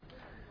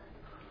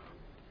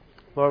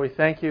Lord, we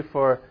thank you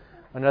for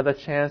another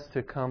chance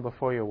to come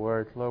before your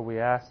word. Lord, we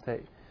ask that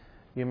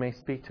you may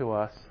speak to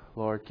us.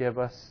 Lord, give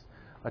us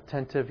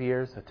attentive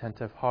ears,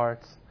 attentive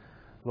hearts.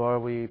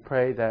 Lord, we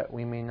pray that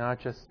we may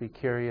not just be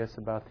curious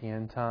about the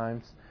end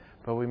times,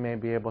 but we may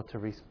be able to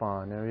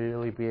respond and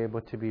really be able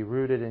to be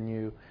rooted in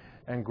you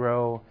and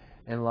grow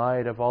in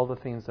light of all the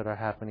things that are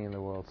happening in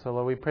the world. So,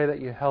 Lord, we pray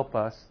that you help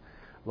us.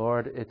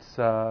 Lord, it's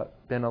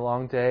been a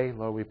long day.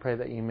 Lord, we pray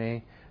that you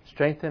may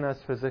strengthen us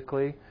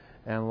physically,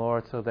 and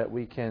Lord, so that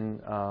we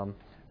can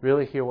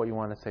really hear what you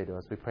want to say to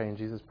us. We pray in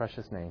Jesus'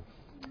 precious name.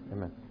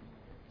 Amen.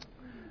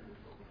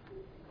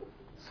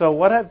 So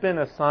what I've been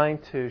assigned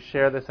to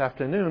share this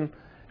afternoon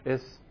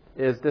is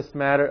this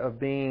matter of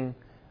being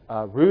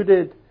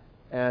rooted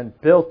and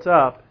built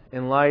up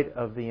in light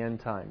of the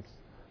end times.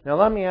 Now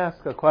let me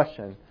ask a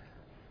question.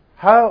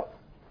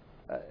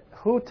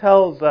 Who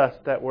tells us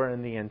that we're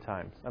in the end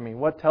times? I mean,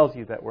 what tells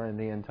you that we're in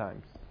the end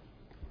times?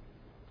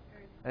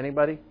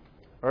 Anybody?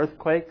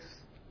 Earthquakes?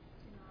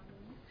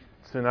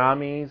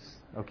 Tsunamis?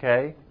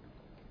 Okay.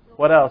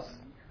 What else?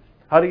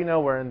 How do you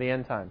know we're in the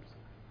end times?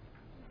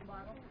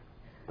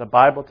 The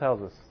Bible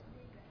tells us.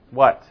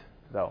 What,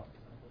 though?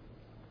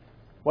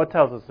 What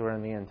tells us we're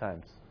in the end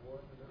times?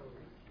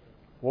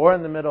 War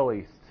in the Middle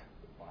East.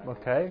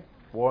 Okay.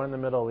 War in the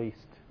Middle East.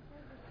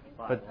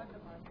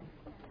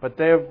 But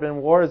there have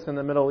been wars in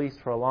the Middle East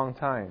for a long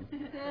time.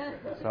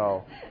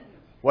 So,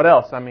 what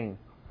else? I mean,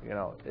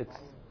 it's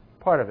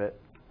part of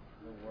it.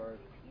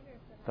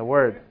 The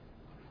Word.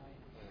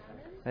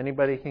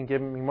 Anybody can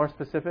give me more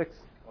specifics?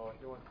 Oh,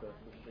 he wants a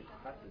specific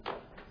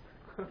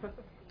passage.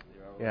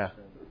 Yeah.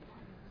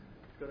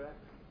 Go to Acts.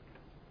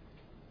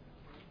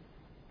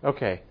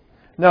 Okay.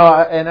 No,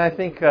 and I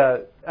think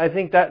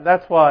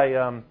that's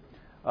why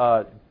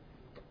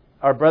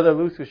our brother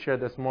Lucius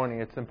shared this morning.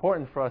 It's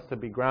important for us to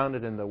be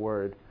grounded in the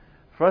Word,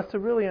 for us to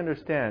really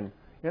understand.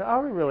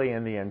 Are we really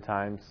in the end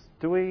times?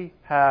 Do we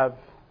have,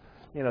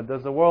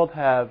 does the world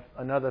have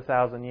another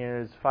 1,000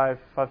 years,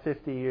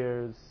 550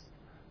 years,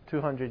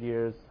 200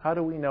 years? How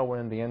do we know we're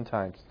in the end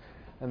times?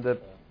 And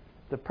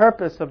the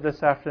purpose of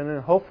this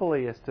afternoon,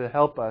 hopefully, is to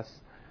help us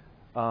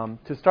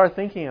to start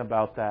thinking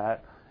about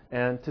that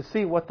and to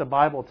see what the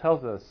Bible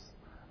tells us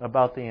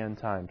about the end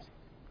times.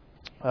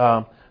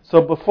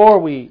 So before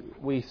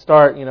we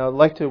start, I'd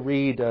like to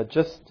read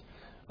just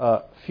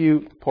a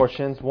few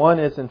portions. One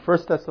is in 1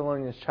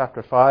 Thessalonians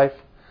chapter 5.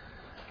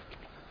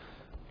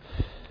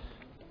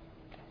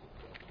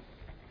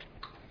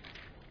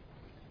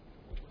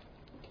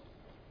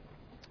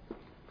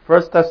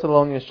 1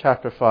 Thessalonians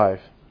chapter 5.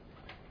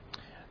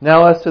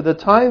 Now as to the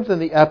times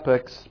and the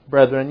epochs,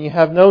 brethren, you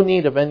have no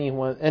need of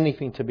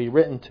anything to be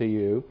written to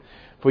you,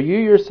 for you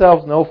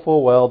yourselves know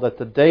full well that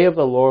the day of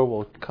the Lord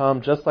will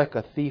come just like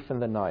a thief in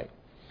the night.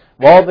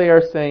 While they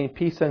are saying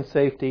peace and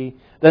safety,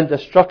 then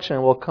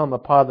destruction will come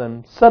upon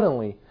them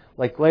suddenly,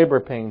 like labor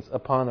pains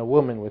upon a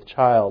woman with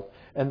child,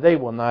 and they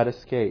will not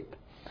escape.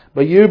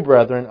 But you,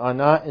 brethren, are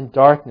not in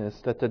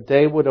darkness, that the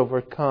day would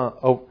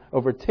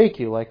overtake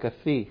you like a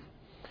thief.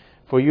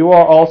 For you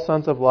are all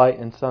sons of light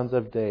and sons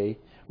of day.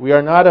 We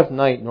are not of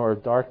night nor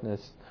of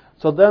darkness.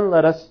 So then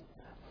let us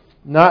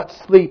not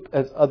sleep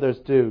as others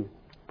do,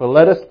 but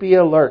let us be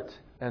alert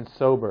and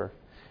sober.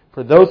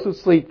 For those who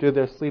sleep do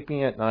their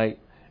sleeping at night,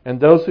 and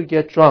those who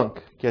get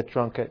drunk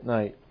at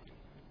night.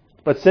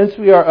 But since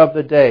we are of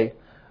the day,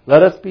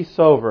 let us be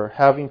sober,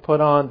 having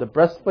put on the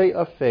breastplate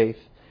of faith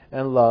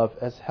and love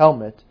as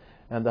helmet,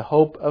 and the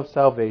hope of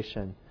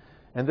salvation.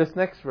 And this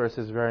next verse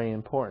is very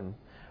important.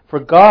 For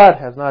God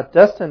has not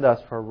destined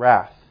us for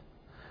wrath,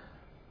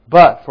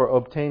 but for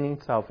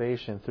obtaining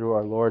salvation through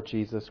our Lord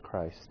Jesus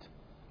Christ.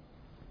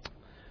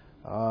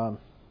 And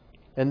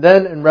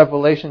then in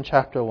Revelation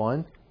chapter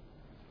 1,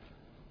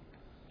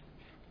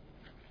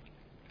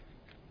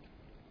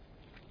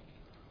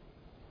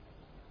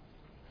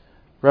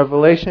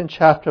 Revelation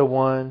chapter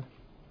 1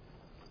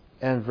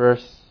 and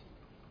verse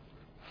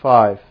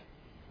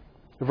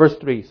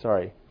 3,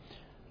 sorry.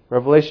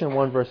 Revelation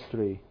 1 verse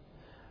 3.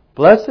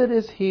 Blessed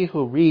is he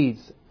who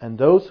reads and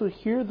those who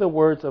hear the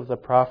words of the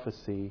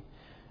prophecy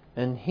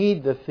and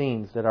heed the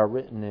things that are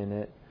written in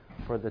it,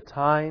 for the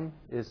time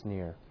is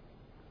near.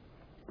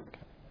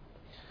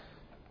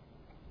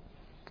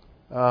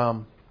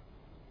 So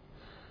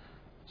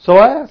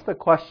I asked the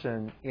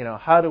question,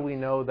 how do we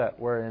know that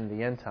we're in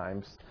the end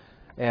times?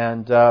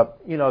 And,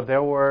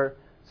 there were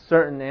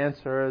certain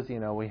answers.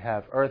 We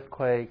have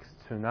earthquakes,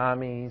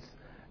 tsunamis,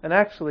 and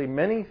actually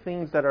many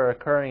things that are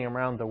occurring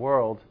around the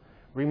world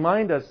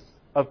remind us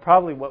of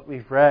probably what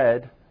we've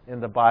read in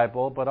the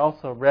Bible, but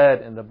also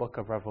read in the book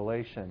of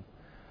Revelation.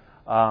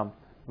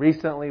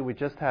 Recently, we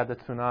just had the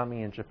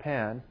tsunami in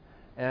Japan,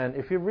 and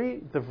if you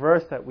read the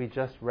verse that we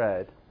just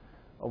read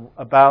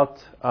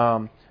about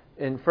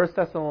in 1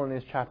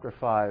 Thessalonians chapter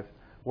 5,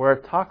 where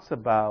it talks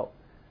about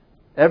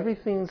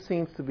everything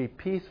seems to be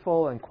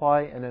peaceful and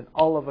quiet, and then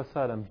all of a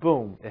sudden,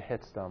 boom, it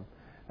hits them.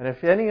 And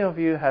if any of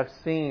you have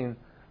seen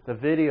the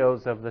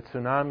videos of the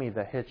tsunami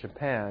that hit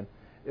Japan,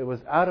 it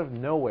was out of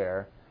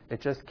nowhere. It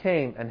just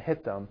came and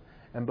hit them.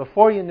 And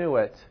before you knew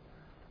it,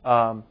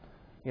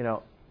 You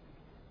know,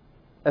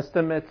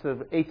 estimates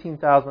of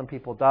 18,000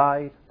 people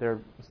died. There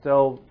are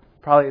still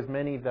probably as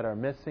many that are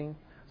missing.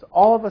 So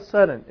all of a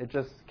sudden, it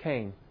just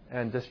came,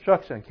 and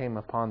destruction came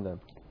upon them.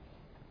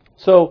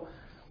 So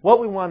what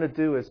we want to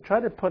do is try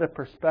to put a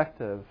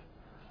perspective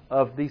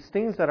of these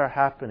things that are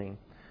happening.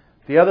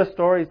 The other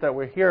stories that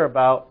we hear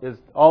about is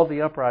all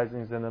the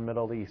uprisings in the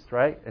Middle East,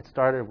 right? It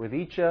started with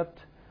Egypt,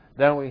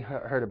 then we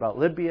heard about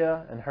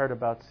Libya, and heard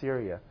about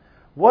Syria.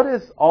 What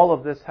does all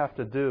of this have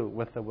to do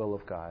with the will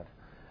of God?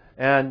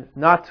 And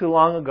not too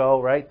long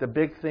ago, right, the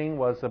big thing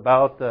was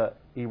about the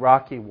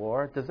Iraqi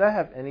war. Does that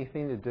have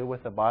anything to do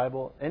with the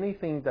Bible?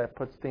 Anything that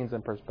puts things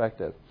in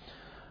perspective?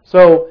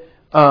 So,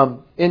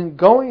 in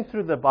going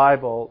through the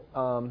Bible,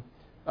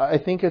 I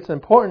think it's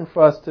important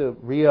for us to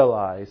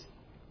realize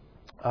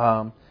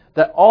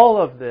that all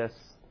of this,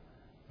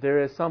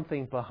 there is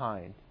something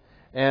behind.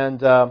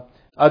 And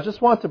I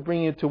just want to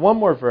bring you to one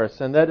more verse,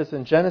 and that is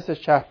in Genesis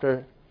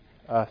chapter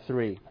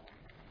 3.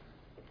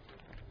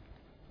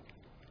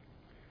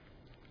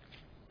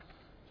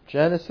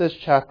 Genesis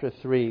chapter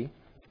 3.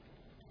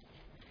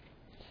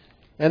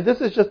 And this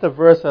is just a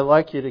verse I'd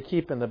like you to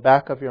keep in the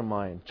back of your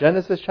mind.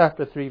 Genesis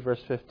chapter 3,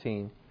 verse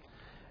 15.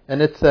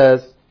 And it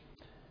says,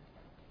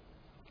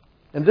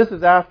 and this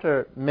is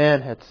after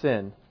man had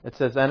sinned. It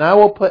says, and I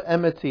will put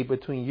enmity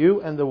between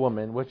you and the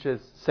woman, which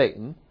is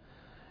Satan,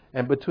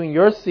 and between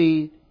your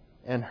seed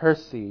and her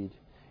seed.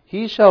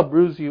 He shall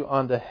bruise you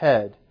on the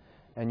head,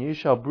 and you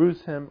shall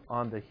bruise him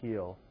on the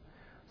heel.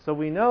 So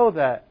we know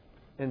that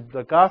in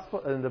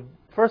the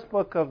first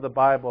book of the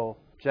Bible,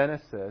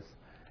 Genesis,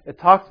 it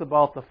talks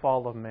about the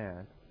fall of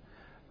man.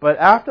 But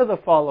after the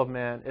fall of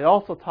man, it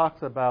also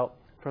talks about,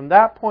 from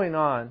that point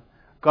on,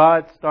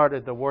 God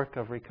started the work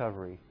of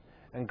recovery.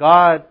 And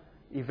God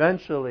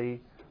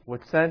eventually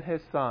would send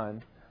His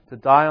Son to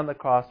die on the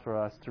cross for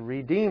us, to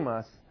redeem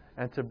us,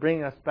 and to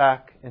bring us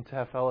back into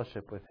have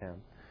fellowship with Him.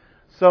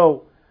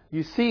 So,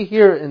 you see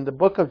here in the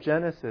book of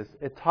Genesis,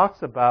 it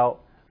talks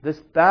about this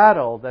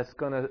battle that's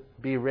going to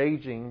be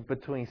raging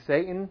between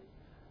Satan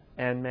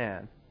and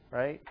man,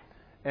 right?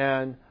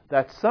 And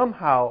that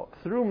somehow,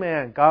 through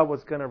man, God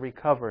was going to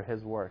recover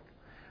His work.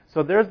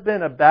 So there's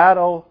been a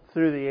battle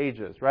through the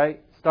ages, right?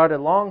 Started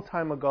a long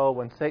time ago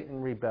when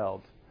Satan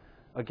rebelled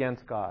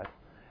against God.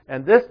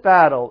 And this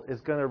battle is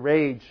going to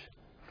rage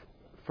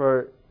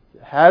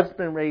has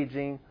been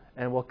raging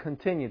and will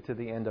continue to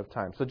the end of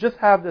time. So just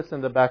have this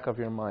in the back of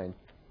your mind.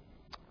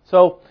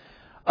 So,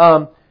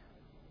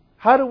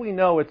 how do we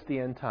know it's the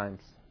end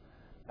times?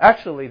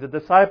 Actually, the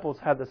disciples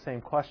had the same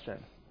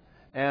question.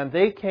 And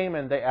they came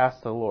and they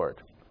asked the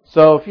Lord.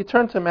 So if you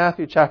turn to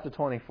Matthew chapter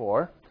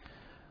 24.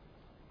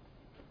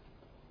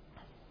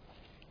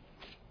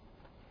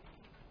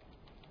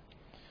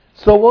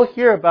 So we'll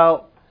hear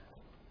about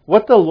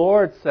what the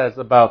Lord says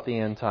about the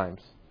end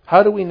times.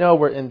 How do we know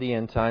we're in the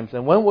end times?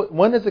 And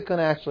when is it going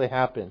to actually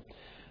happen?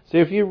 So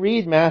if you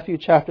read Matthew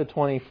chapter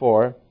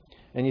 24,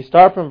 and you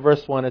start from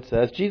verse 1, it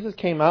says, Jesus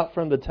came out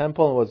from the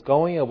temple and was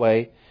going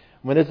away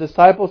when His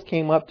disciples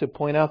came up to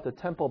point out the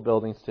temple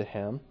buildings to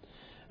Him.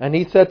 And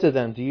He said to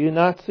them, do you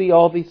not see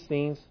all these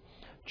things?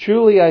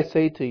 Truly I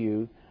say to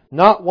you,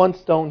 not one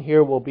stone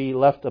here will be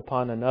left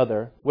upon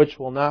another, which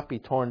will not be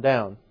torn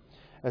down.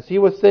 As He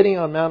was sitting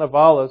on Mount of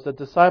Olives, the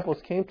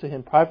disciples came to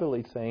Him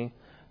privately, saying,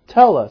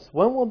 tell us,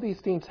 when will these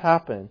things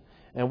happen?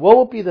 And what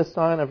will be the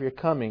sign of your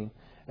coming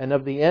and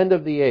of the end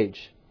of the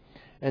age?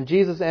 And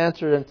Jesus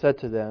answered and said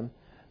to them,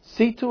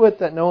 see to it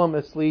that no one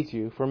misleads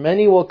you, for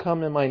many will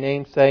come in my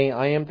name, saying,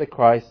 I am the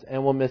Christ,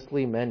 and will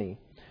mislead many.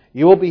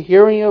 You will be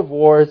hearing of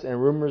wars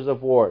and rumors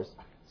of wars.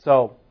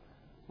 So,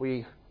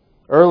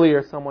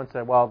 earlier someone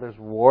said, well, there's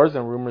wars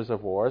and rumors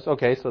of wars.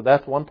 Okay, so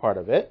that's one part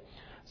of it.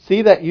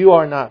 See that you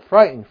are not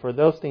frightened, for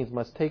those things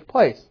must take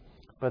place.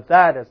 But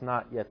that is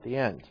not yet the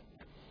end.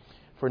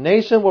 For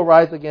nation will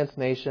rise against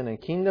nation,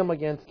 and kingdom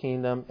against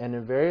kingdom, and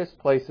in various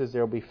places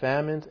there will be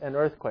famines and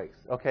earthquakes.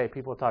 Okay,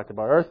 people talked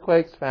about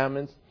earthquakes,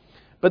 famines,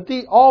 but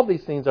all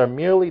these things are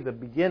merely the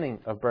beginning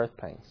of birth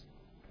pangs.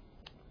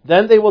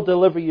 Then they will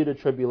deliver you to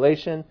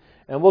tribulation,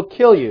 and will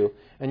kill you,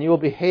 and you will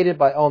be hated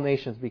by all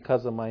nations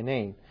because of my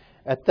name.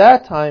 At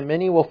that time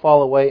many will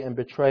fall away and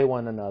betray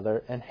one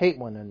another, and hate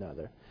one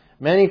another.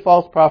 Many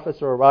false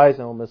prophets will arise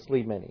and will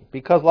mislead many.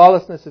 Because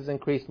lawlessness is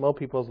increased, most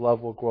people's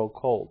love will grow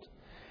cold.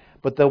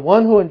 But the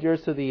one who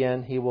endures to the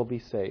end, he will be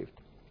saved.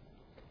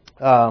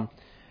 And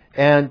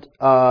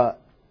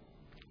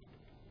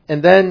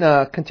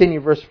then continue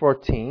verse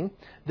 14.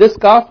 This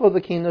gospel of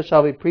the kingdom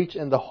shall be preached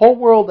in the whole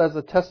world as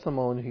a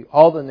testimony to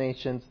all the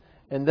nations,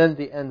 and then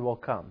the end will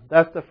come.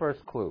 That's the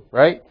first clue,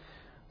 right?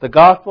 The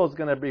gospel is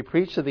going to be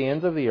preached to the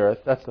ends of the earth.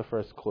 That's the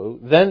first clue.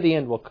 Then the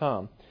end will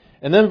come.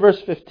 And then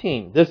verse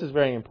 15. This is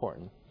very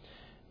important.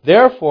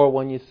 Therefore,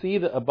 when you see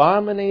the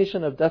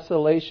abomination of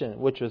desolation,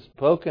 which was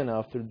spoken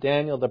of through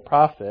Daniel the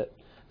prophet,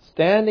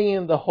 standing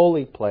in the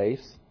holy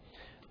place,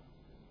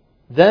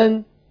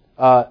 then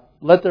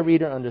let the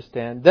reader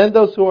understand. Then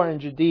those who are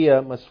in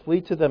Judea must flee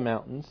to the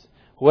mountains.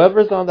 Whoever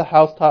is on the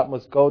housetop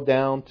must go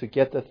down to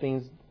get the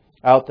things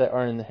out that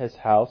are in his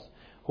house.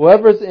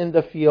 Whoever's in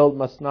the field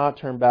must not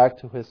turn back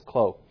to his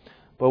cloak.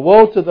 But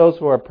woe to those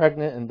who are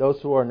pregnant and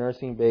those who are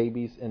nursing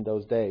babies in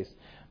those days.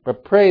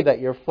 But pray that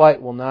your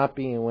flight will not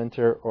be in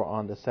winter or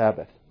on the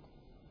Sabbath.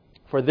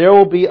 For there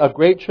will be a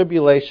great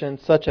tribulation,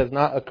 such as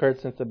not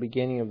occurred since the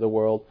beginning of the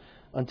world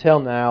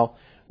until now,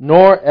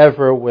 nor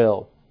ever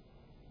will.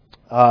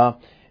 And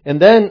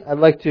then I'd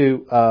like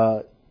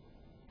to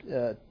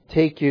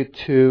take you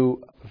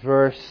to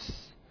verse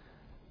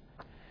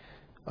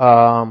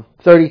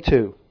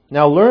 32.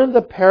 Now learn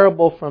the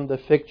parable from the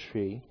fig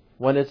tree.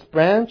 When its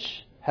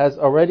branch has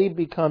already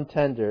become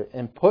tender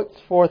and puts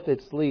forth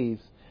its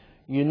leaves,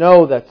 you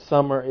know that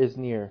summer is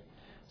near.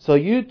 So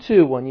you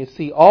too, when you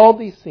see all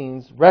these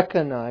things,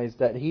 recognize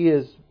that He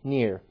is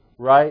near,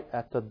 right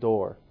at the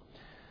door.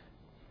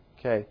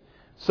 Okay,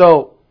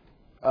 so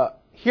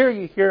here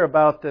you hear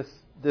about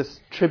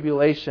this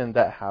tribulation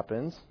that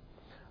happens.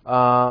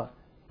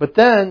 But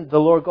then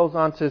the Lord goes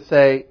on to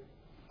say,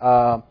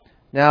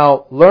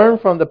 now learn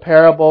from the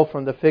parable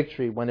from the fig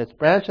tree. When its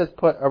branch has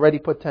already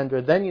put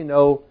tender, then you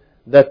know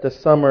that the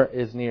summer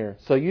is near.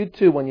 So you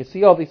too, when you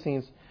see all these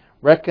things,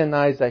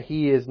 recognize that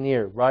He is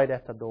near, right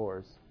at the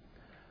doors.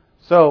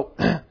 So,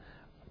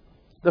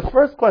 the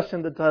first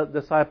question the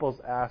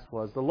disciples asked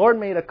was, the Lord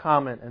made a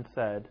comment and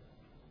said,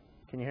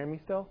 can you hear me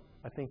still?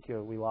 I think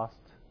we lost.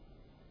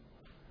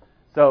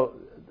 So,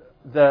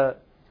 the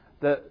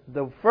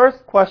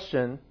first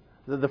question,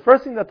 the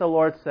first thing that the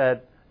Lord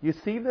said, you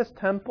see this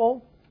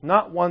temple?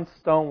 Not one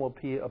stone will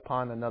be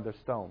upon another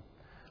stone.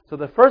 So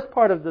the first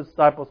part of the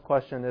disciples'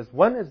 question is,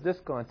 when is this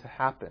going to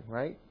happen,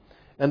 right?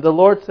 And the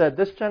Lord said,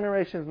 this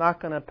generation is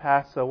not going to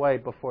pass away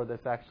before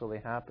this actually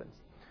happens.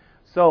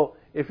 So,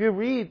 if you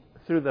read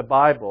through the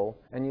Bible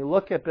and you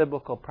look at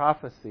biblical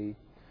prophecy,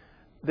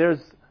 there's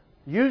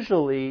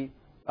usually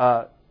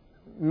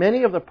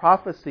many of the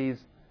prophecies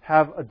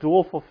have a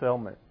dual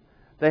fulfillment.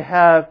 They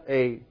have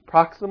a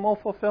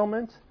proximal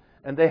fulfillment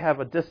and they have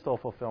a distal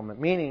fulfillment,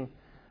 meaning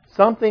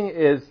something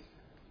is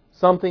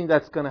something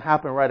that's going to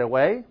happen right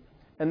away,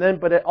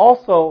 but it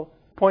also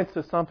points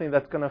to something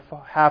that's going to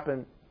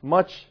happen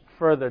much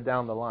further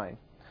down the line.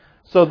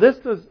 So this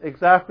is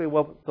exactly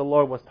what the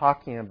Lord was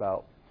talking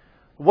about.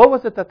 What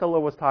was it that the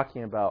Lord was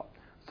talking about?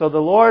 So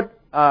the Lord,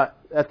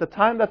 at the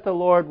time that the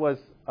Lord was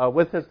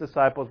with His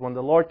disciples, when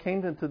the Lord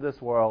came into this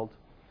world,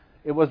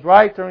 it was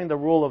right during the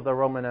rule of the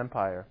Roman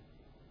Empire.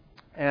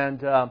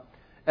 And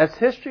as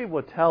history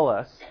would tell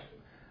us,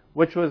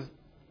 which was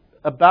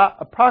about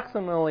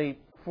approximately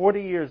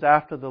 40 years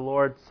after the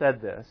Lord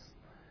said this,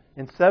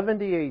 in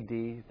 70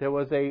 A.D., there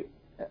was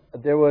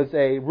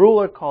a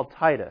ruler called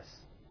Titus.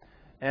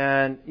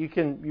 And you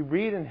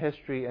read in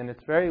history, and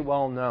it's very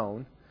well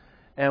known.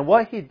 And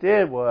what he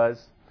did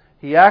was,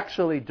 he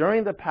actually,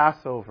 during the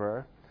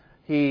Passover,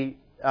 he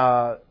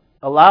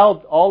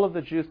allowed all of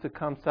the Jews to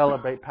come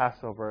celebrate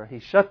Passover. He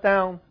shut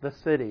down the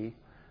city,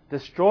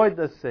 destroyed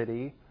the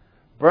city,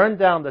 burned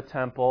down the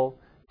temple,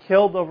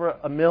 killed over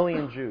 1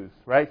 million Jews,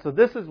 right? So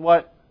this is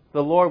what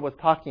the Lord was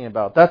talking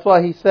about. That's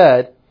why He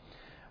said,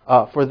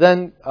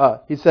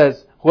 He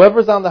says,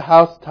 whoever's on the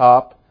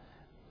housetop,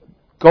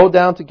 go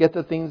down to get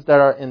the things that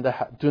are in the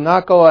house. Do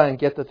not go out and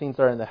get the things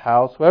that are in the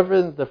house. Whoever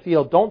is in the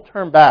field, don't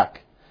turn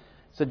back.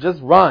 So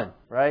just run,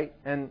 right?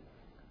 And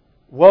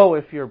woe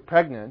if you're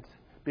pregnant,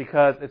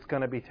 because it's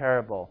going to be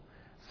terrible.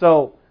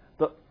 So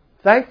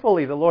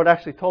thankfully, the Lord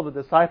actually told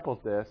the disciples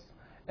this.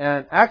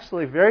 And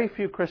actually, very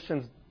few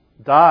Christians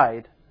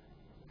died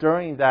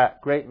during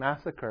that great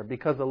massacre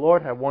because the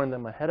Lord had warned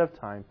them ahead of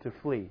time to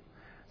flee.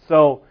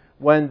 So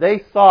when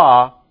they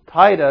saw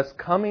Titus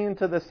coming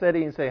into the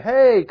city and say,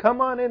 hey,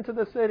 come on into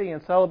the city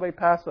and celebrate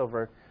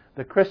Passover,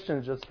 the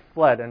Christians just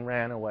fled and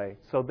ran away.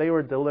 So they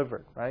were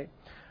delivered, right?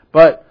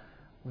 But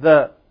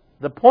the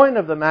point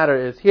of the matter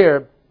is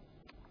here,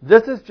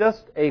 this is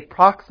just a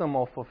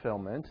proximal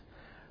fulfillment,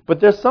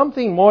 but there's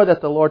something more that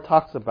the Lord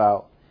talks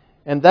about,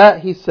 and that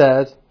He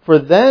says, for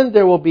then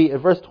there will be,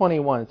 verse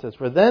 21, it says,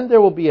 for then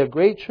there will be a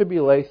great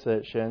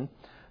tribulation,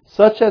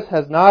 such as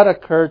has not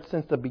occurred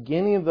since the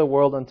beginning of the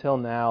world until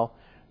now,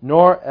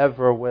 nor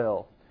ever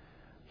will.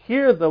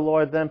 Here the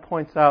Lord then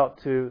points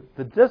out to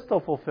the distal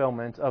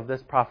fulfillment of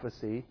this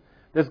prophecy.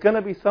 There's going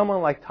to be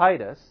someone like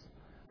Titus,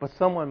 but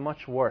someone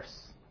much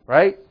worse,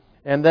 right?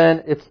 And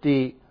then it's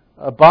the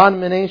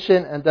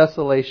abomination and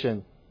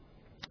desolation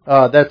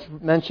that's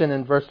mentioned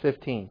in verse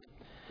 15.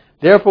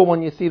 Therefore,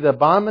 when you see the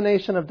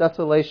abomination of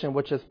desolation,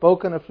 which is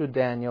spoken of through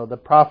Daniel, the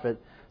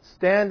prophet,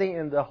 standing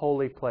in the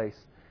holy place,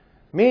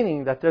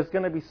 meaning that there's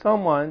going to be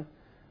someone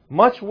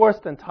much worse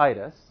than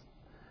Titus,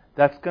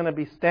 that's going to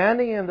be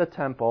standing in the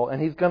temple,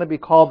 and he's going to be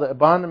called the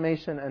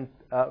abomination and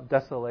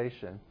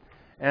desolation.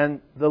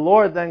 And the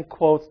Lord then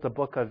quotes the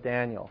book of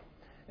Daniel.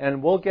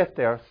 And we'll get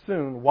there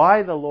soon,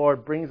 why the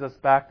Lord brings us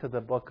back to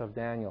the book of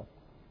Daniel.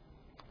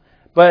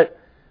 But,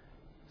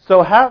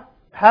 so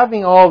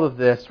having all of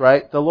this,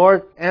 right, the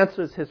Lord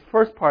answers His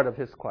first part of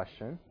His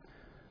question.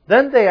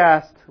 Then they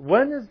asked,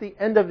 when is the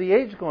end of the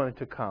age going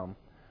to come?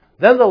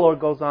 Then the Lord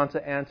goes on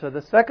to answer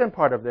the second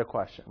part of their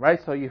question, right?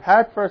 So you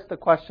had first the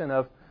question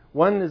of,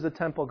 when is the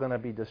temple going to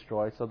be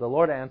destroyed? So the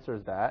Lord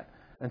answers that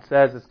and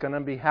says it's going to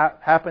be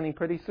happening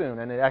pretty soon,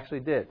 and it actually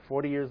did,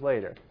 40 years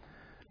later.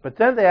 But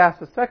then they ask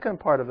the second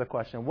part of the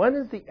question, when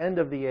is the end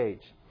of the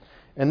age?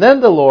 And then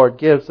the Lord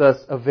gives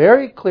us a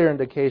very clear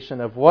indication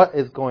of what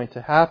is going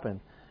to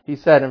happen. He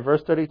said in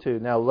verse 32,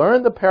 "Now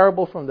learn the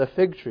parable from the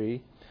fig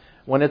tree.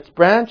 When its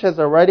branch has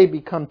already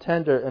become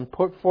tender and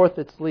put forth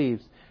its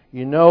leaves,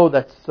 you know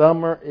that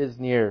summer is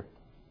near."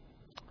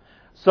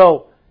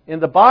 So, in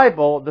the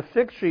Bible, the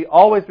fig tree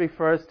always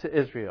refers to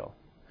Israel,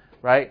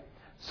 right?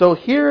 So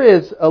here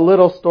is a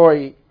little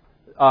story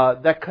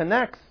that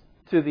connects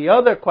to the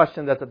other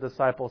question that the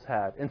disciples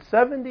had. In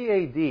 70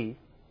 AD,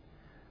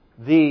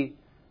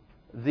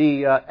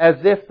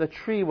 as if the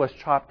tree was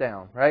chopped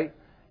down, right?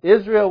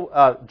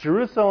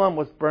 Jerusalem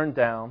was burned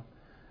down.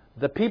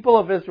 The people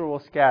of Israel were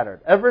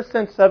scattered. Ever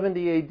since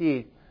 70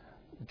 AD,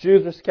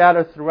 Jews are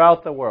scattered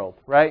throughout the world,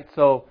 right?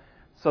 So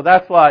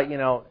that's why,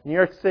 New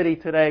York City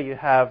today you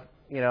have,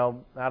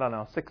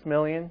 6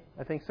 million,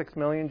 I think 6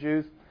 million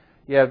Jews.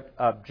 You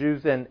have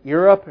Jews in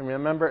Europe, and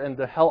remember in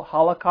the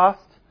Holocaust,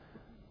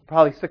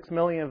 probably 6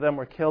 million of them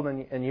were killed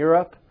in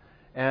Europe.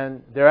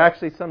 And there are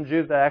actually some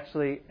Jews that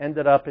actually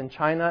ended up in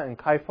China, in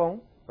Kaifeng,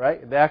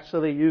 right? They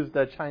actually used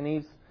the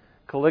Chinese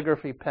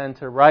calligraphy pen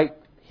to write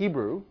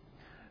Hebrew,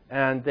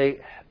 and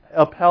they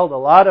upheld a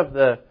lot of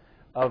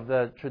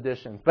the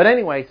traditions. But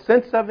anyway,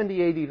 since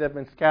 70 AD, they've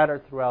been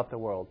scattered throughout the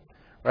world,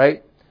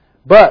 right?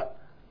 But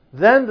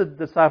then the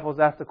disciples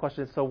asked the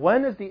question, so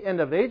when is the end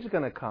of age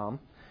going to come?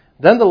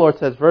 Then the Lord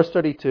says, verse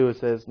 32, it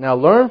says, "Now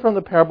learn from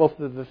the parable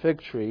of the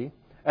fig tree,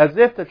 as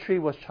if the tree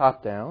was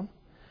chopped down.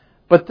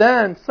 But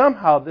then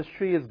somehow this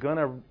tree is going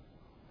to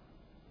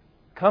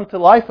come to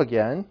life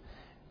again,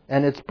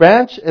 and its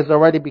branch has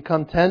already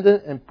become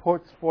tender and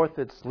puts forth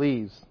its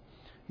leaves.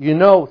 You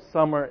know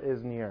summer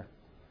is near."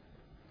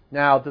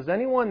 Now, does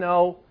anyone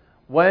know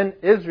when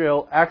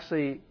Israel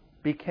actually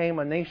became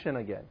a nation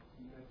again?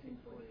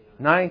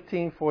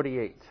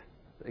 1948.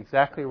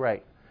 Exactly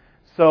right.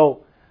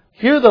 So,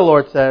 here the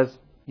Lord says,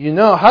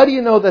 how do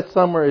you know that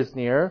summer is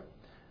near?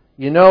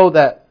 You know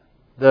that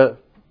the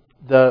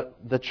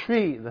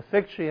tree, the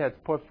fig tree, has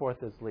put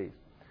forth its leaves.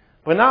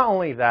 But not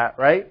only that,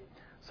 right?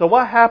 So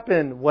what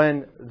happened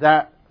when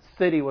that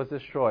city was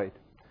destroyed?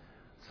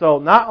 So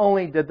not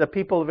only did the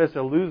people of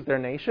Israel lose their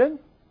nation,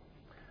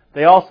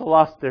 they also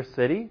lost their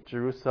city,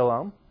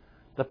 Jerusalem.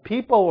 The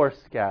people were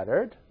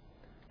scattered,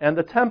 and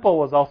the temple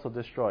was also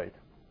destroyed,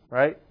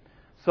 right?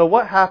 So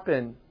what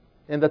happened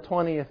in the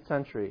 20th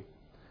century?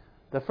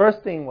 The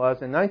first thing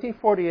was, in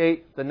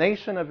 1948, the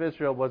nation of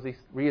Israel was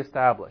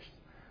reestablished.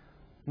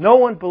 No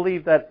one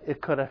believed that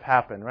it could have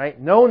happened, right?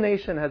 No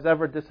nation has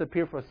ever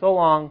disappeared for so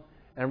long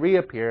and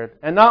reappeared.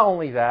 And not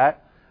only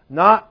that,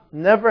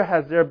 never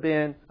has there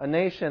been a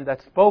nation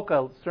that spoke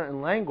a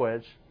certain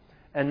language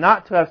and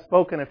not to have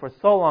spoken it for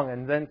so long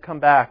and then come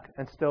back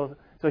and still...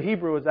 So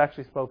Hebrew is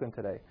actually spoken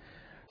today.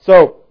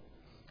 So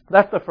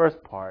that's the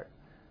first part.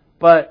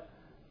 But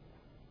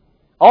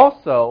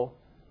also,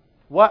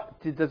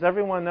 does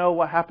everyone know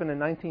what happened in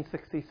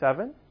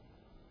 1967?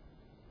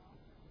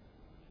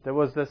 There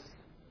was this...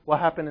 What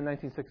happened in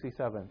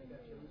 1967?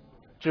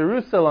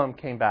 Jerusalem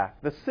came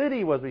back. The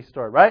city was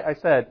restored, right? I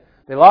said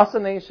they lost the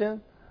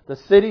nation, the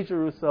city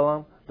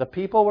Jerusalem, the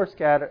people were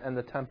scattered, and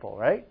the temple,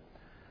 right?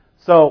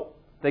 So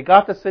they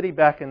got the city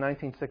back in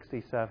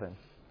 1967.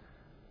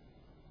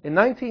 In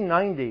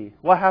 1990,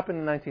 what happened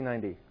in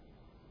 1990?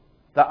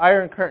 The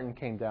Iron Curtain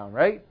came down,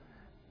 right?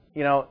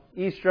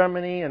 East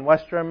Germany and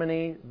West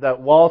Germany, the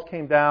walls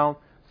came down,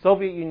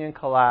 Soviet Union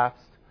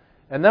collapsed,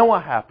 and then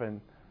what happened?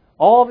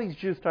 All these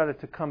Jews started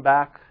to come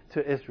back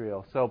to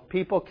Israel. So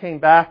people came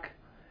back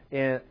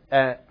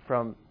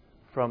from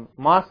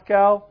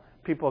Moscow,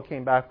 people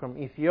came back from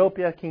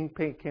Ethiopia, came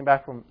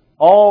back from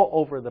all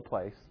over the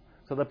place.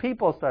 So the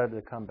people started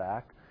to come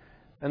back.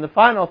 And the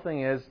final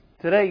thing is,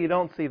 today you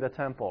don't see the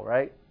temple,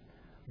 right?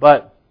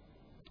 But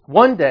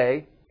one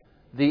day,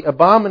 the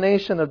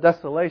abomination of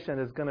desolation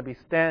is going to be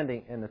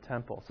standing in the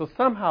temple. So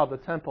somehow the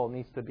temple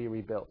needs to be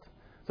rebuilt.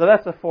 So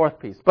that's the fourth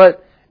piece.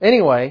 But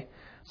anyway,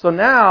 so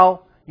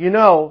now you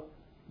know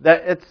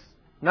that it's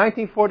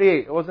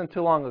 1948. It wasn't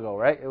too long ago,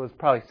 right? It was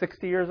probably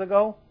 60 years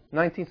ago.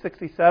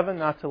 1967,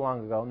 not too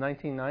long ago.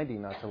 1990,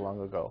 not too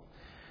long ago.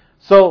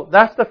 So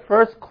that's the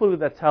first clue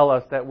that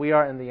tells us that we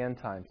are in the end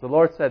times. The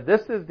Lord said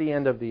this is the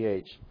end of the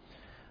age.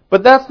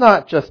 But that's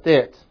not just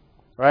it,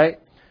 right?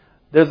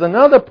 There's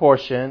another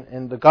portion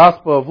in the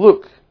Gospel of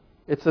Luke.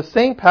 It's the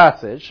same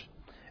passage,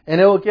 and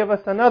it will give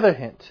us another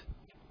hint.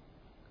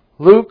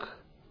 Luke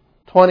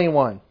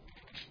 21.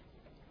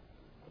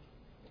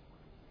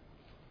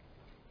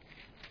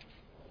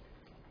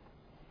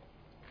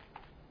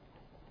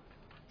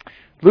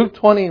 Luke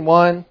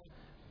 21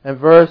 and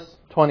verse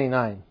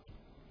 29.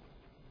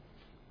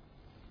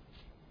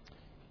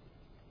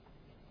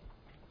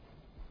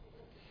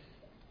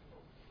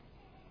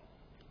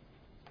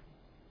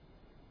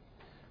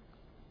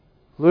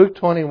 Luke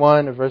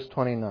 21 and verse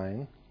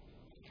 29.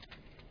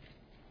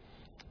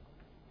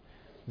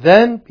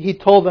 Then he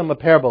told them a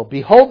parable.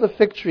 Behold the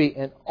fig tree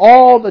and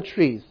all the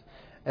trees.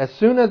 As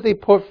soon as they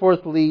put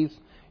forth leaves,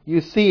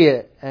 you see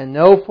it, and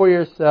know for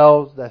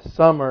yourselves that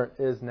summer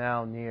is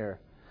now near.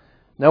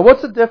 Now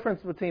what's the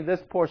difference between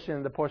this portion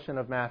and the portion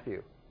of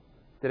Matthew?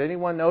 Did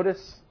anyone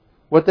notice?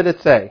 What did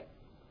it say?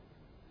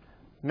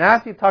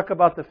 Matthew talked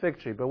about the fig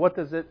tree, but what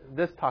does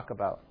this talk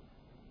about?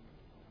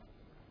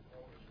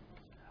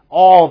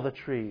 All the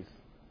trees.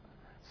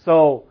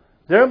 So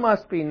there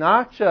must be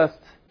not just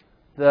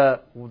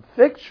the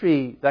fig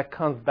tree that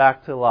comes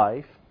back to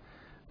life,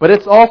 but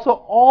it's also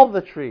all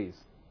the trees,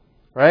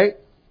 right?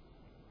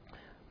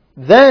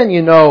 Then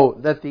you know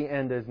that the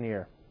end is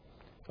near.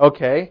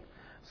 Okay?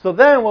 So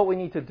then what we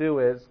need to do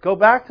is go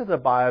back to the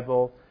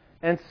Bible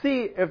and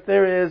see if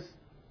there is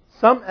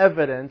some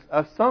evidence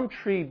of some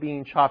tree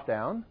being chopped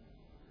down,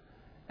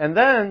 and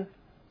then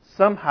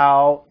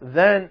somehow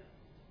then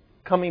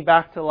coming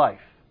back to life.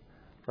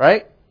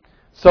 Right?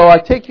 So I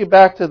take you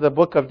back to the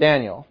book of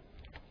Daniel.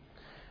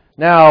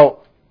 Now,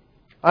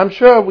 I'm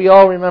sure we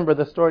all remember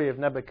the story of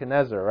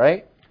Nebuchadnezzar,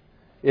 right?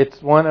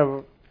 It's one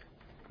of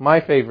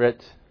my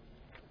favorite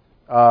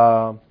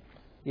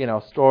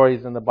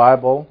stories in the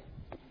Bible.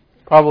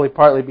 Probably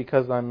partly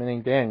because I'm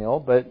in Daniel,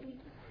 but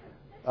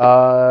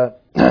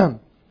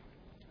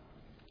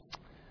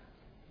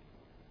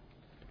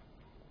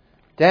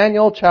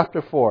Daniel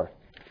chapter 4.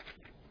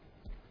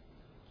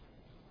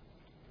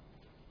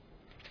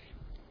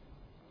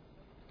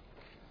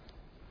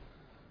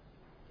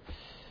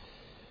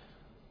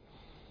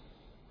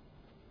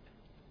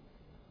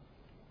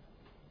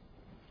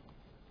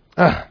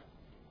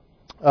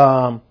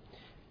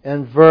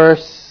 In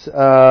verse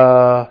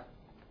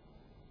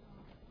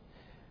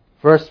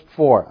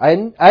 4,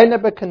 I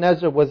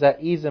Nebuchadnezzar was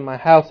at ease in my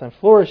house and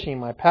flourishing in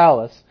my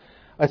palace.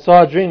 I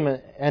saw a dream,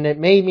 and it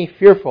made me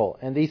fearful.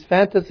 And these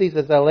fantasies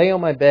as I lay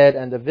on my bed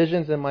and the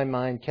visions in my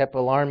mind kept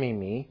alarming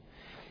me.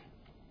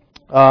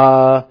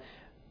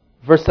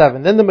 Verse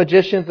 7, then the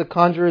magicians, the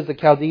conjurers, the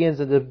Chaldeans,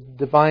 and the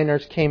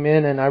diviners came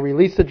in, and I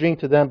released the dream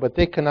to them, but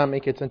they could not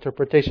make its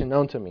interpretation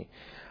known to me.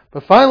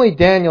 But finally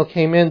Daniel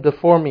came in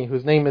before me,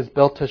 whose name is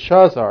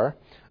Belteshazzar,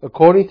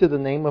 according to the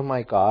name of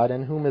my God,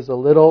 and whom is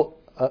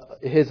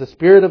a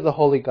spirit of the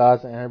holy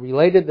gods, and I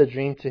related the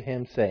dream to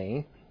him,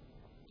 saying,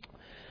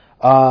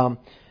 O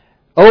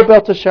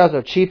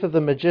Belteshazzar, chief of the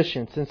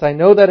magicians, since I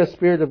know that a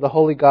spirit of the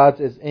holy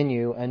gods is in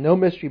you, and no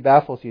mystery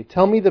baffles you,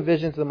 tell me the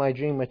visions of my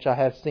dream which I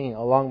have seen,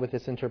 along with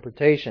its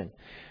interpretation.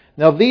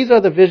 Now these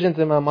are the visions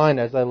in my mind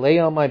as I lay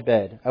on my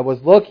bed. I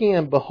was looking,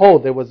 and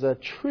behold, there was a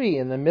tree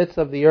in the midst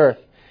of the earth,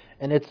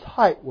 and its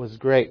height was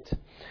great.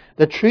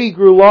 The tree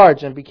grew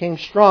large and became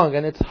strong,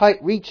 and its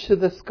height reached to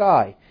the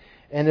sky,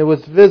 and it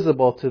was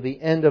visible to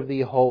the end of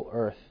the whole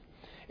earth.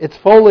 Its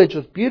foliage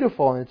was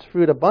beautiful, and its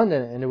fruit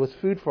abundant, and it was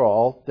food for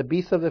all. The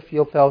beasts of the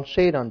field found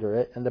shade under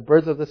it, and the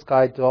birds of the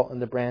sky dwelt in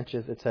the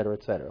branches, etc.,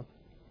 etc.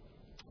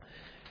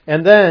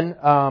 And then,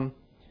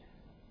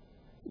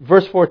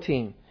 verse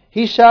 14.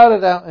 He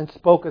shouted out and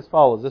spoke as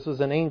follows. This was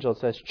an angel. It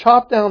says,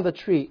 chop down the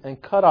tree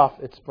and cut off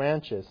its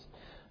branches.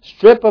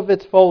 Strip of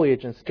its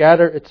foliage and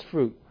scatter its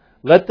fruit.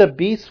 Let the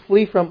beasts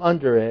flee from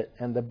under it,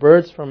 and the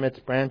birds from its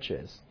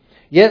branches.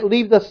 Yet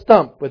leave the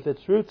stump with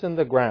its roots in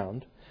the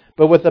ground,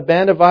 but with a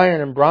band of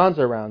iron and bronze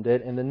around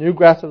it, and the new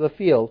grass of the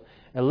field,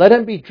 and let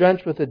him be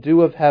drenched with the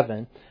dew of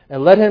heaven,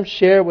 and let him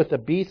share with the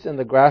beasts and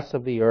the grass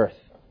of the earth.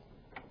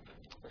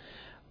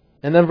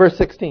 And then verse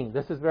 16,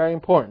 this is very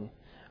important.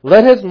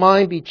 Let his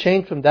mind be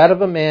changed from that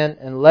of a man,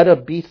 and let a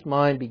beast's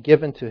mind be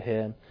given to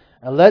him,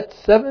 and let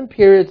 7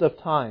 periods of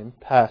time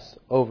pass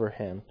over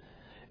him,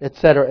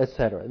 etc.,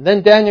 etc. And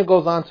then Daniel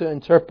goes on to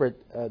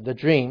interpret the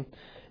dream,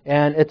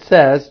 and it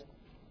says,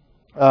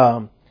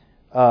 verse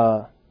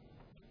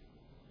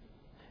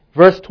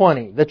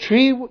 20, the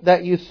tree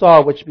that you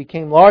saw, which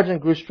became large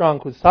and grew strong,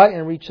 whose height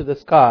and reach to the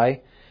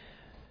sky,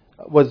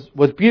 was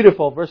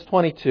beautiful. Verse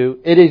 22,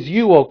 it is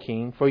you, O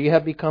king, for you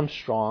have become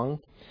strong.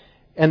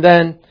 And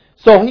then,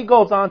 so he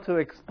goes on to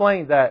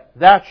explain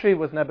that tree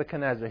was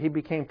Nebuchadnezzar. He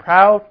became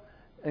proud,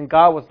 and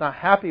God was not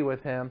happy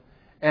with him,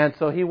 and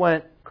so he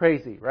went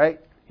crazy, right?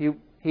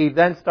 He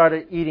then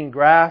started eating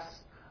grass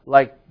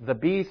like the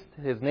beast.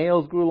 His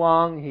nails grew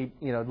long. He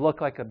looked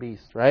like a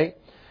beast, right?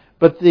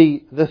 But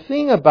the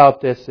thing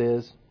about this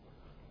is,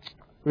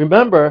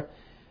 remember,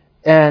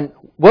 and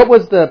what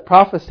was the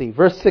prophecy?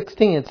 Verse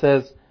 16, it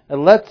says,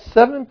 and let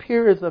 7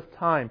 periods of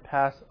time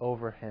pass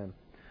over him.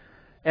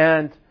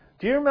 And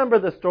do you remember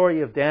the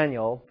story of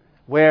Daniel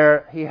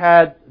where he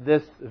had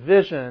this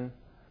vision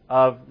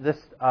of this,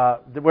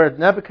 where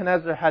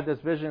Nebuchadnezzar had this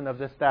vision of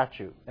this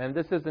statue? And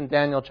this is in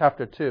Daniel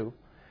chapter 2.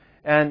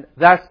 And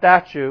that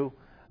statue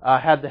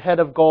had the head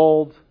of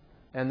gold,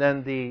 and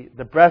then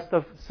the breast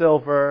of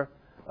silver,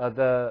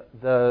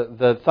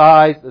 the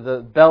thighs,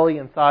 the belly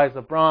and thighs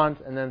of bronze,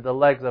 and then the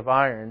legs of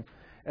iron.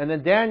 And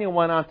then Daniel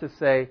went on to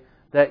say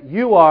that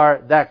you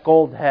are that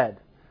gold head.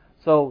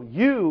 So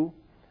you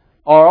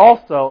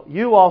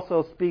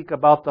also speak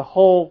about the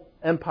whole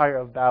empire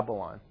of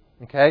Babylon.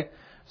 Okay?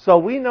 So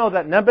we know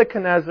that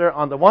Nebuchadnezzar,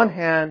 on the one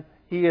hand,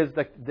 he is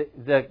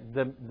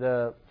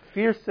the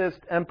fiercest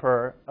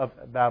emperor of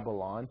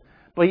Babylon,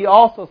 but he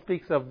also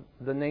speaks of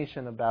the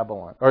nation of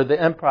Babylon, or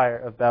the empire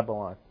of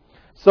Babylon.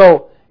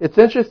 So it's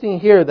interesting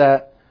here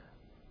that,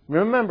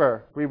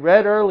 remember, we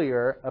read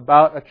earlier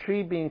about a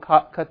tree being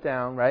cut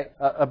down, right?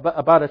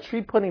 About a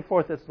tree putting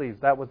forth its leaves.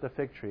 That was the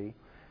fig tree.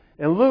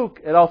 In Luke,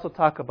 it also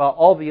talks about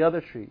all the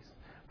other trees.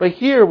 But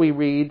here we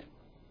read,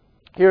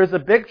 here is a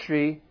big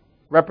tree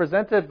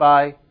represented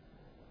by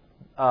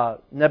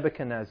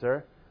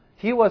Nebuchadnezzar.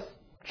 He was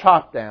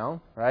chopped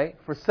down, right?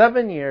 For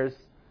 7 years,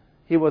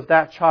 he was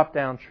that chopped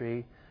down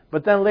tree.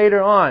 But then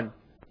later on,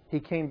 he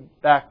came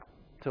back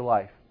to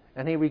life.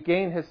 And he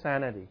regained his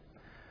sanity.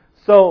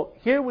 So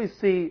here we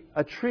see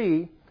a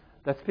tree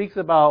that speaks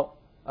about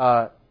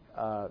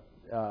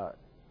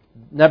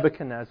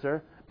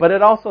Nebuchadnezzar, but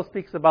it also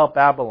speaks about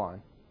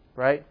Babylon,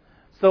 right?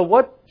 So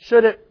what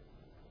should it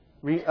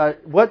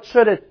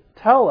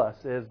tell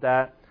us is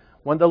that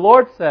when the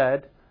Lord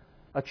said,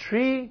 a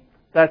tree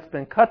that's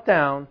been cut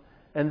down,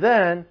 and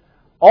then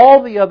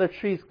all the other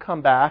trees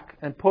come back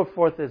and put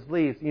forth its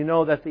leaves, you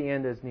know that the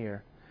end is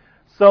near.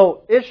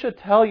 So it should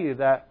tell you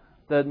that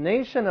the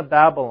nation of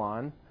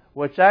Babylon,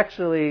 which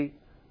actually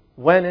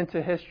went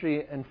into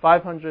history in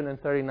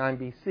 539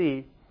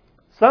 BC,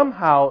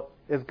 somehow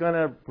is going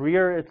to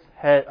rear its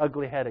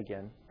ugly head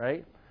again,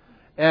 right?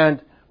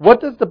 And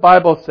what does the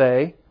Bible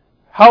say?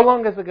 How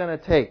long is it going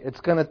to take?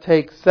 It's going to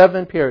take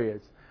 7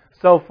 periods.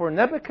 So for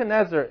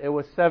Nebuchadnezzar, it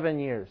was 7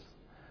 years.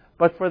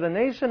 But for the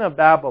nation of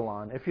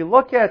Babylon, if you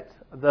look at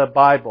the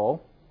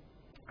Bible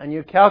and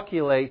you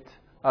calculate,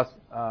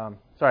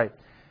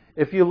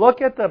 if you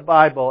look at the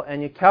Bible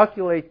and you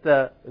calculate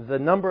the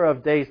number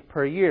of days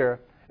per year,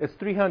 it's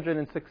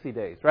 360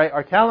 days, right?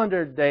 Our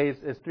calendar days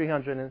is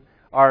 300.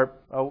 Our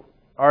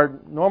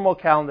normal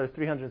calendar is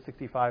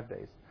 365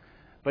 days.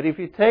 But if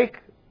you take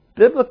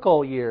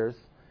biblical years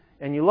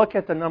and you look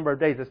at the number of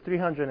days, it's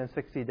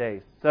 360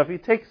 days. So if you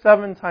take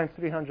 7 times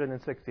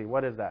 360,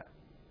 what is that?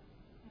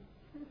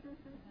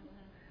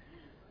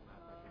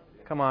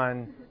 Come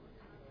on.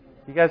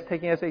 You guys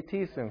taking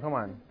SAT soon? Come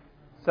on.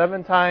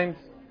 7 times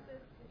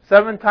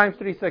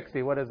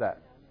 360, what is that?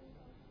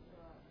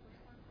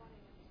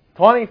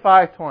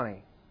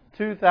 2520.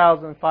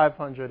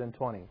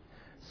 2,520.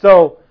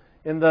 So,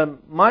 in the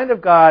mind of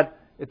God,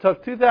 it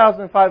took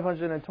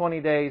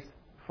 2,520 days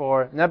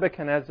for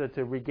Nebuchadnezzar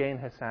to regain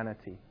his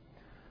sanity.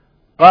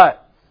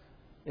 But,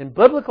 in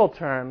biblical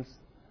terms,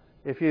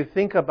 if you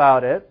think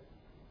about it,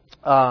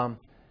 and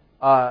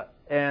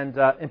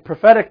in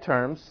prophetic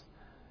terms,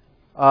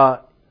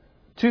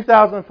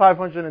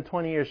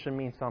 2,520 years should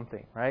mean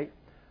something, right?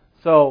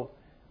 So,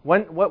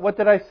 what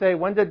did I say?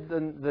 When did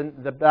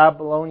the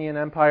Babylonian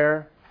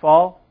Empire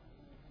fall?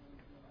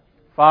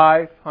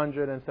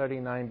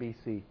 539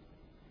 BC.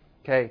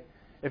 Okay.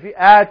 If you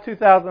add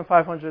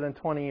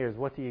 2,520 years,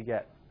 what do you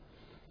get?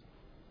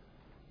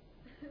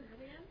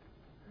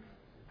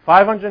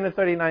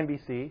 539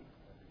 BC.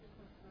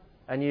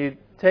 And you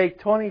take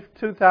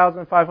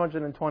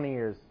 2,520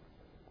 years.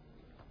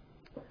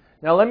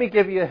 Now let me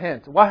give you a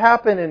hint. What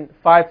happened in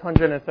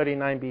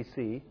 539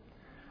 BC?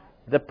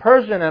 The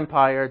Persian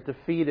Empire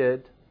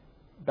defeated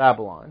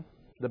Babylon,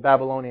 the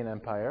Babylonian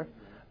Empire.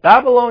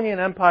 Babylonian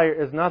Empire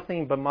is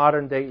nothing but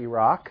modern-day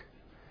Iraq.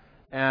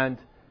 And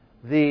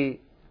the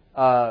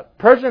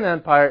Persian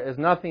Empire is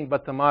nothing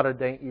but the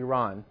modern-day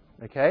Iran.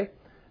 Okay?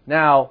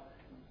 Now,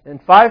 in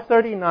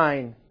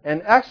 539,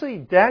 and actually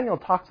Daniel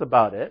talks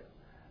about it.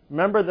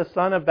 Remember the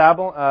son of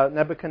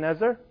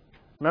Nebuchadnezzar?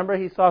 Remember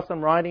he saw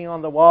some writing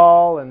on the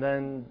wall, and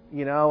then,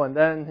 and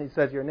then he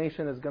says, your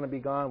nation is going to be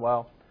gone.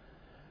 Well,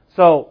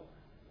 so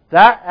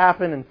that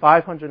happened in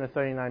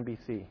 539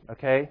 BC,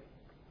 okay?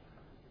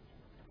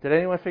 Did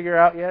anyone figure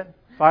out yet?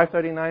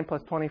 539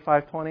 plus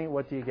 2520,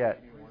 what do you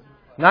get?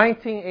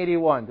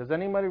 1981. Does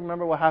anybody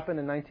remember what happened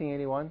in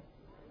 1981?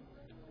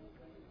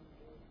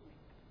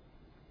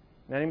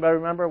 Anybody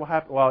remember what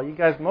happened? Well, you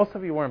guys, most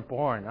of you weren't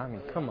born. I mean,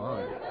 come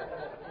on.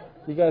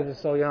 You guys are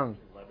so young.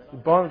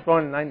 Born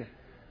in 90.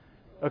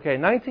 Okay,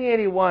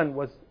 1981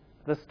 was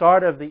the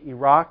start of the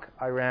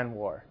Iraq-Iran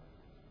war.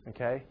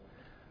 Okay?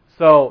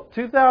 So,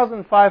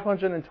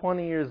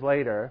 2,520 years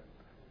later,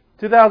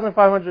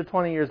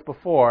 2,520 years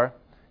before,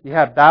 you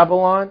had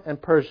Babylon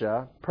and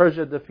Persia.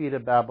 Persia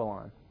defeated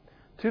Babylon.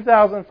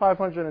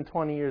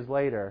 2,520 years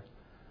later,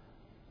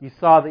 you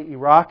saw the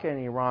Iraq and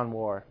Iran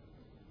war.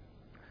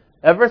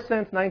 Ever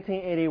since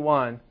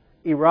 1981,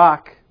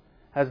 Iraq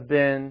has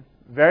been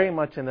very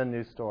much in the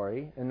news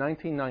story. In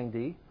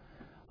 1990,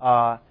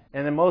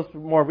 and then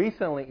more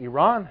recently,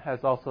 Iran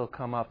has also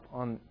come up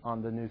on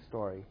the news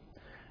story.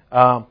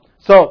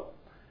 So,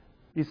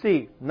 you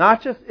see,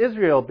 not just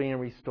Israel being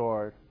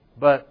restored,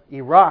 but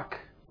Iraq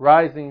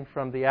rising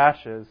from the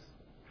ashes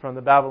from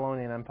the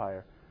Babylonian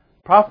Empire.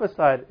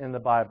 Prophesied in the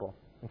Bible.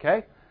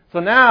 Okay? So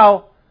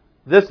now,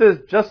 this is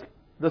just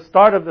the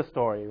start of the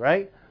story,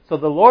 right? So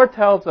the Lord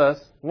tells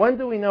us, when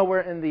do we know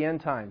we're in the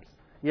end times?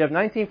 You have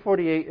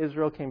 1948,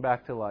 Israel came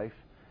back to life.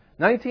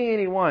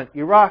 1981,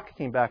 Iraq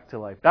came back to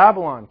life.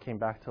 Babylon came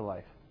back to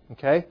life.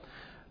 Okay?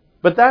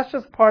 But that's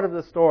just part of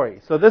the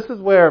story. So this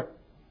is where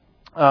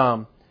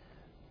we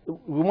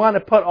want to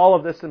put all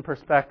of this in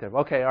perspective.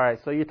 Okay, all right,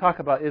 so you talk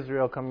about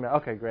Israel coming back.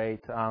 Okay,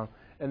 great.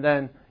 And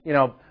then,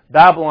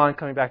 Babylon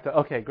coming back to,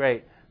 okay,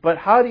 great. But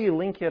how do you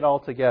link it all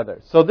together?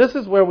 So this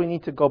is where we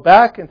need to go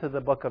back into the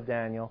book of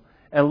Daniel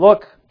and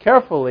look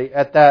carefully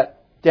at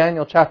that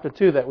Daniel chapter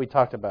 2 that we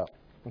talked about.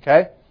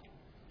 Okay?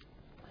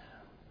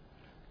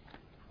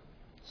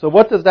 So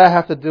what does that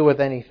have to do with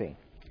anything?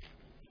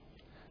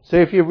 So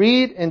if you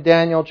read in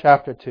Daniel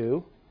chapter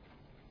 2,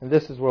 and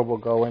this is where we'll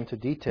go into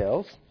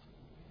details,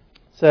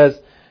 it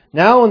says,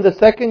 "Now in the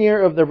second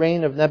year of the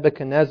reign of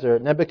Nebuchadnezzar,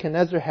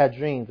 Nebuchadnezzar had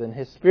dreams, and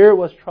his spirit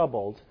was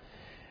troubled,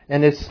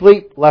 and his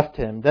sleep left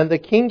him. Then the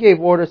king gave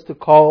orders to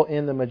call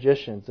in the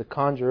magicians, the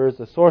conjurers,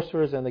 the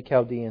sorcerers, and the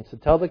Chaldeans to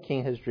tell the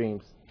king his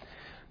dreams.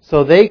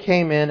 So they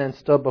came in and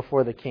stood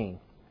before the king."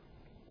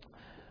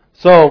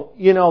 So,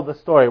 you know the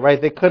story,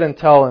 right? They couldn't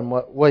tell him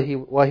what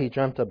he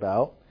dreamt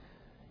about.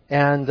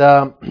 And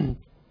then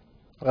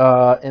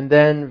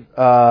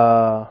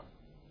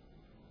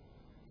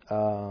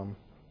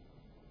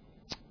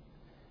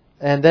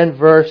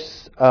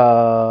verse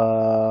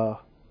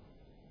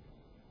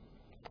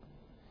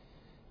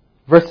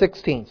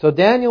 16. "So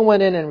Daniel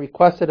went in and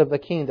requested of the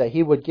king that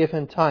he would give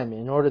him time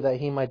in order that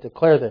he might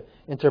declare the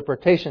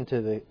interpretation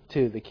to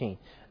the king."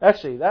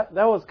 Actually, that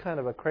was kind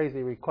of a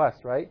crazy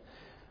request, right?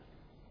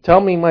 Tell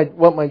me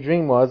what my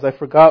dream was. I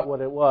forgot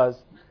what it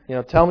was.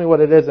 Tell me what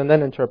it is and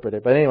then interpret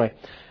it. But anyway.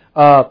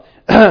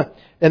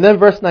 And then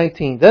verse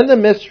 19. "Then the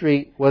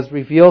mystery was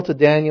revealed to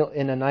Daniel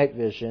in a night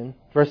vision."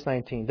 Verse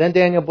 19. "Then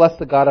Daniel blessed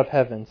the God of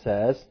heaven,"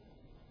 says,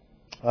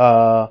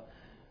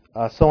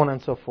 so on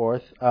and so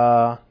forth.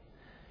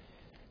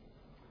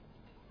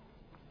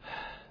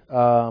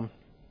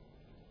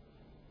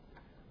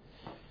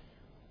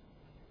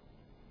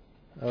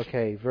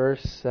 Okay,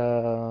 verse...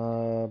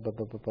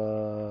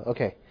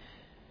 okay.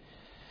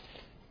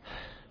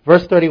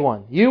 Verse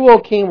 31. "You, O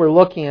king, were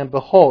looking, and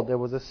behold, there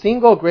was a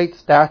single great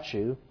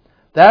statue.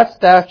 That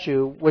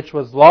statue, which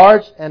was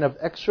large and of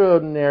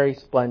extraordinary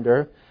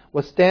splendor,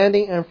 was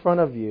standing in front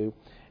of you,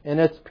 and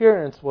its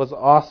appearance was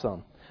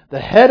awesome. The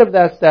head of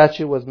that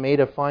statue was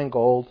made of fine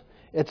gold,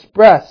 its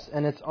breasts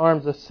and its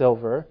arms of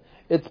silver,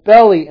 its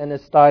belly and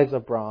its thighs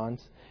of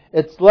bronze,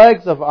 its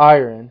legs of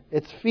iron,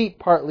 its feet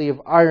partly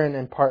of iron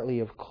and partly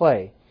of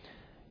clay.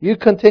 You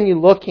continued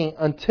looking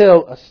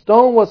until a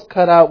stone was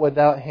cut out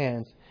without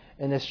hands,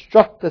 and it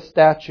struck the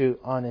statue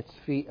on its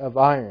feet of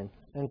iron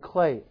and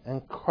clay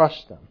and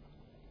crushed them.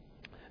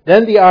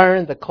 Then the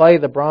iron, the clay,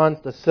 the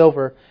bronze, the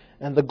silver,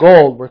 and the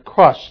gold were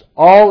crushed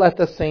all at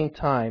the same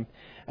time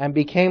and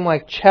became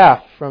like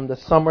chaff from the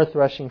summer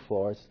threshing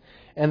floors.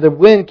 And the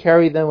wind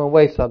carried them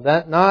away so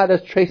that not a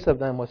trace of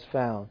them was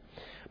found.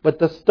 But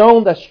the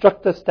stone that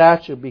struck the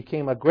statue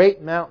became a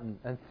great mountain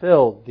and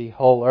filled the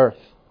whole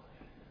earth."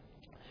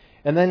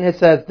 And then it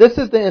says, this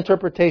is the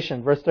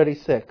interpretation, verse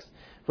 36.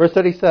 Verse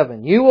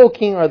 37, "You, O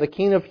king, are the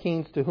king of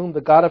kings, to whom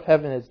the God of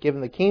heaven has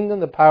given the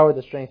kingdom, the power,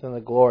 the strength, and the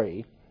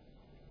glory."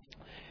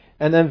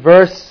 And then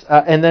verse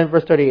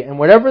 38, "And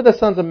whatever the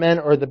sons of men,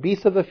 or the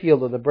beasts of the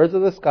field, or the birds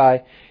of the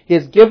sky, he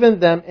has given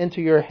them into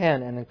your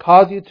hand, and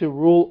caused you to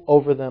rule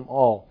over them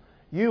all.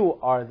 You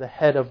are the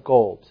head of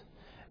gold.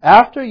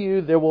 After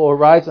you there will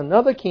arise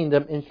another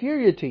kingdom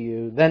inferior to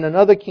you, then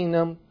another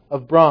kingdom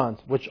of bronze,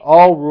 which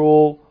all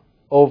rule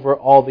over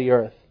all the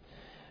earth.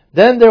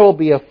 Then there will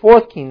be a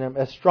fourth kingdom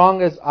as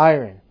strong as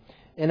iron.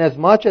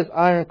 Inasmuch as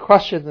iron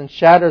crushes and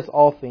shatters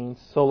all things,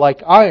 so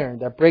like iron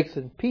that breaks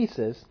in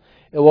pieces,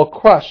 it will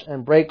crush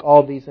and break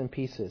all these in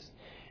pieces.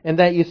 And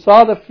that you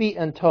saw the feet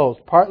and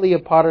toes, partly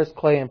of potter's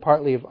clay and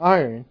partly of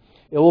iron,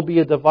 it will be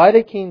a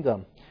divided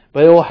kingdom,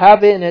 but it will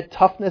have in it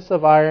toughness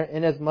of iron,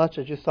 inasmuch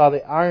as you saw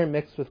the iron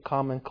mixed with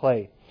common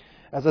clay.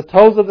 As the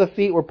toes of the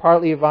feet were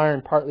partly of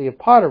iron, partly of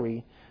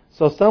pottery,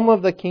 so some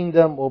of the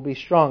kingdom will be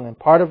strong, and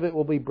part of it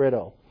will be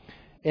brittle.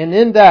 And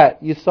in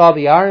that you saw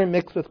the iron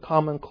mixed with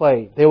common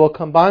clay. They will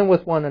combine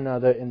with one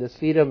another in the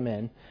seed of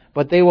men,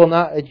 but they will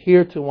not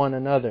adhere to one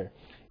another,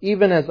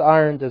 even as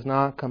iron does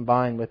not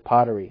combine with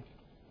pottery.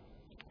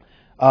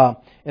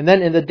 And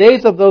then in the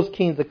days of those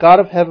kings, the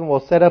God of heaven will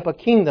set up a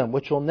kingdom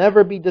which will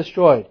never be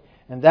destroyed,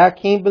 and that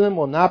kingdom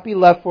will not be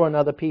left for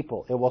another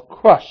people. It will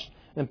crush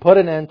and put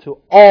an end to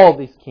all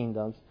these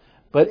kingdoms,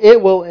 but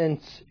it will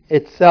in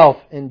itself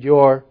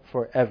endure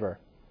forever."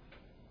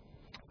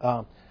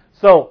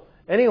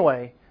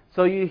 Anyway,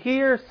 so you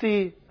here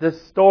see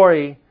this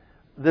story,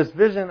 this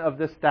vision of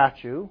this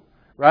statue,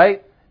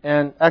 right?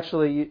 And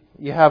actually,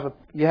 you have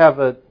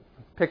a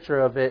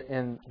picture of it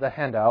in the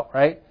handout,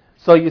 right?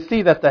 So you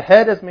see that the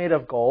head is made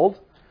of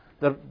gold,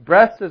 the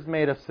breast is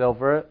made of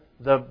silver,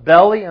 the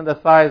belly and the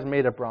thigh is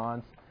made of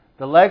bronze,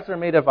 the legs are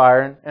made of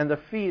iron, and the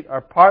feet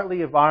are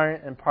partly of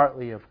iron and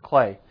partly of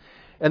clay.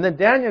 And then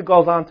Daniel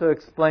goes on to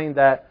explain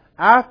that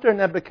after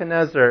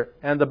Nebuchadnezzar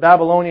and the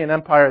Babylonian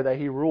Empire that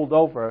he ruled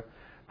over,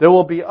 there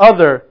will be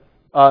other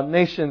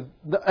nations,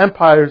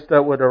 empires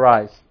that would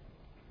arise.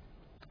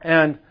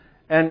 And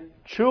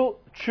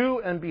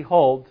true and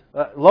behold,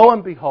 lo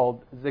and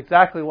behold, is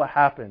exactly what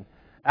happened.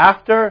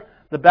 After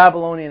the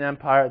Babylonian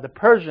Empire, the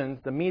Persians,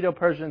 the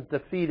Medo-Persians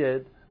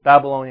defeated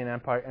Babylonian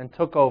Empire and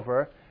took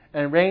over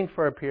and reigned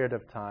for a period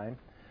of time.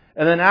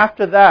 And then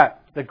after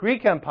that, the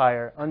Greek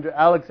Empire under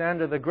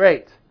Alexander the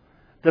Great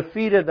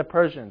defeated the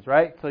Persians,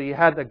 right? So you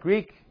had the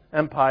Greek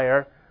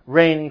Empire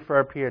reigning for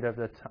a period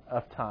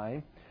of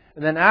time.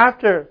 And then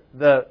after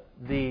the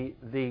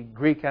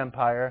Greek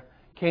Empire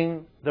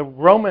came the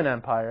Roman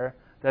Empire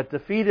that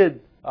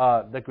defeated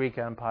the Greek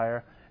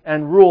Empire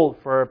and ruled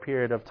for a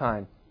period of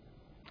time.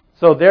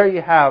 So there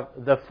you have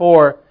the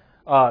four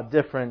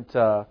different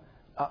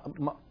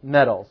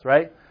metals,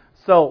 right?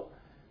 So,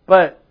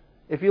 but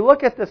if you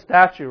look at the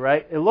statue,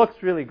 right, it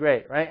looks really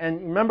great, right?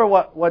 And remember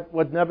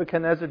what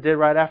Nebuchadnezzar did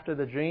right after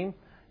the dream?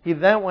 He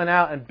then went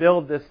out and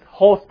built this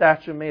whole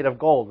statue made of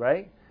gold,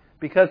 right?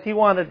 Because he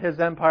wanted his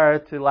empire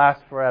to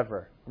last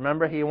forever.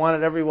 Remember, he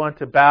wanted everyone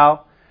to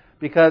bow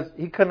because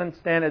he couldn't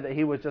stand it that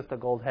he was just a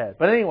gold head.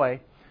 But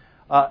anyway,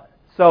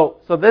 so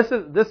this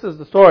is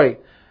the story.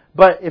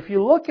 But if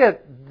you look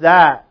at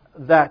that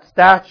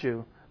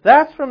statue,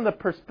 that's from the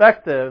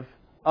perspective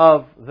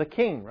of the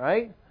king,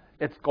 right?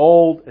 It's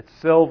gold, it's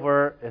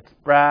silver, it's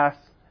brass,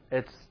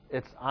 it's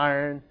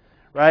iron,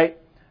 right?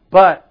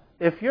 But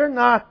if you're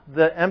not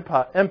the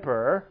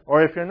emperor,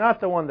 or if you're not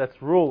the one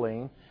that's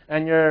ruling,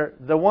 and you're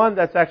the one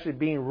that's actually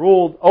being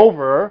ruled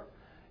over,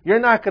 you're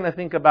not going to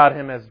think about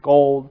him as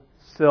gold,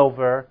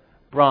 silver,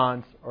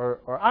 bronze,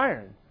 or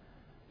iron.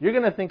 You're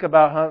going to think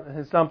about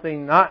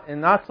something not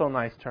in not so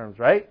nice terms,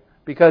 right?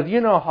 Because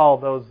you know how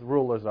those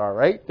rulers are,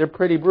 right? They're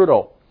pretty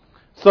brutal.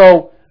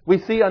 So we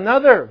see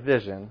another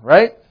vision,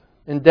 right?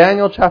 In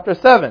Daniel chapter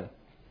 7.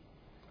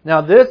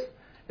 Now this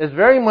is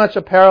very much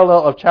a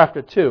parallel of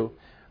chapter 2.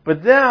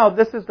 But now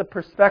this is the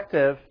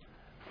perspective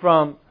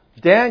from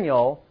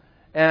Daniel.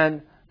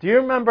 And do you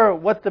remember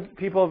what the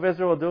people of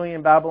Israel were doing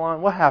in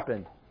Babylon? What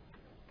happened?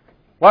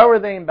 Why were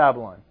they in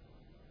Babylon?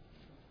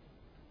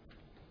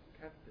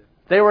 Captive.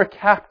 They were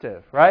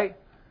captive, right?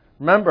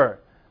 Remember,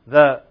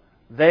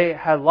 they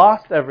had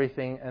lost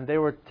everything and they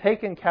were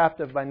taken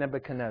captive by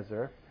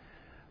Nebuchadnezzar.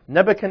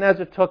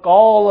 Nebuchadnezzar took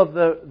all of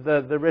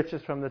the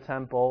riches from the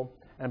temple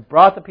and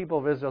brought the people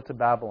of Israel to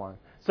Babylon.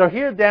 So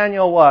here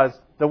Daniel was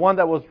the one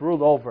that was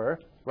ruled over,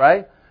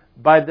 right,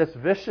 by this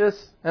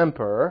vicious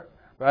emperor,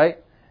 right?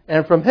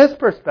 And from his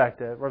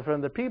perspective, or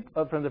from the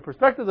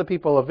perspective of the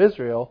people of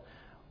Israel,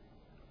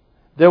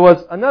 there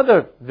was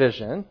another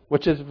vision,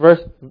 which is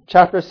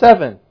chapter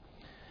 7.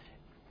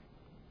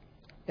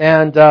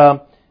 And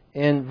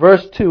in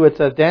verse 2 it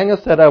says, Daniel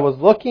said, I was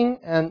looking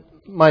and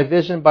my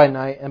vision by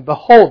night, and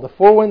behold, the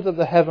four winds of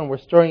the heaven were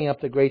stirring up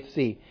the great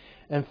sea,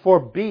 and four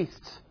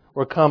beasts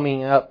were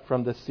coming up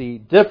from the sea,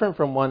 different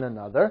from one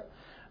another.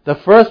 The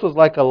first was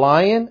like a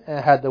lion,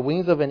 and had the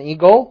wings of an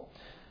eagle,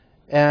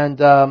 but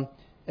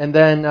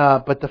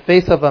the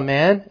face of a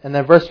man. And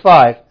then verse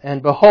 5,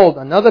 and behold,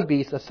 another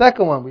beast, a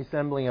second one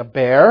resembling a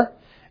bear,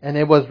 and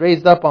it was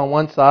raised up on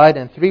one side,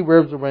 and 3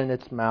 ribs were in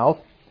its mouth.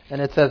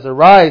 And it says,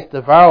 arise,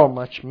 devour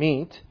much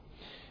meat.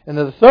 And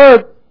the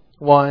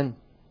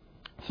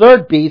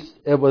third beast,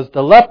 it was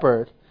the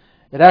leopard.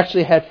 It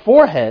actually had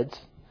 4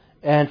 heads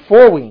and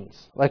 4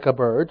 wings, like a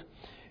bird.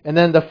 And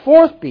then the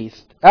fourth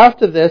beast,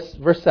 after this,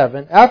 verse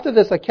 7, after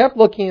this I kept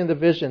looking in the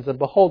visions, and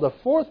behold, a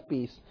fourth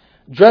beast,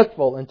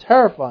 dreadful and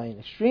terrifying,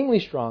 extremely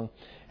strong,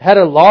 had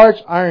a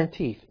large iron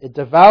teeth. It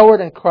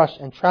devoured and crushed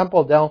and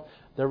trampled down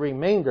the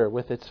remainder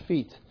with its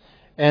feet.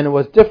 And it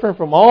was different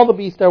from all the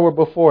beasts that were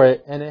before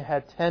it, and it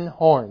had 10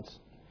 horns.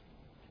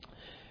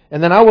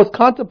 And then I was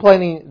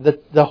contemplating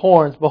the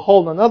horns.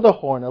 Behold, another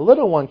horn, a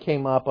little one,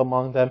 came up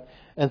among them,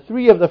 and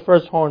 3 of the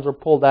first horns were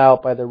pulled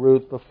out by the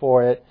roots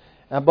before it.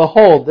 And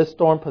behold, this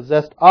storm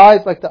possessed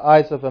eyes like the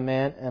eyes of a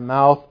man, and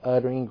mouth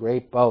uttering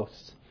great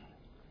boasts.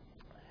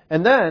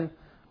 And then,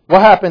 what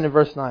happened in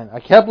verse 9? I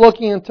kept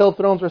looking until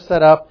thrones were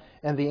set up,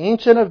 and the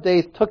Ancient of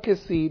Days took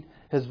his seat.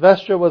 His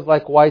vesture was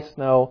like white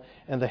snow,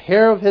 and the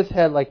hair of his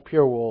head like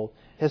pure wool.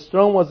 His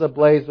throne was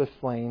ablaze with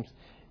flames.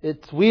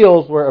 Its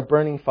wheels were a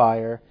burning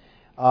fire.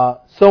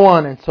 So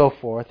on and so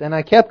forth. And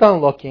I kept on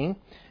looking.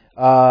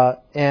 Verse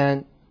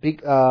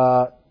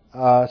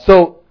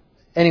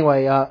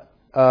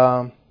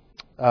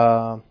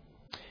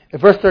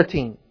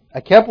 13.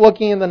 I kept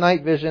looking in the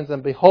night visions,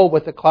 and behold,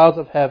 with the clouds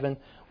of heaven,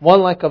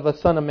 one like of a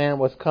son of man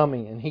was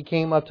coming. And he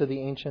came up to the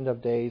Ancient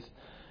of Days,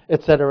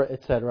 etc.,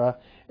 etc.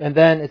 And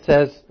then it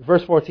says,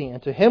 verse 14,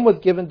 and to him was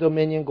given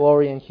dominion,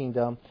 glory, and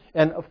kingdom.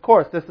 And of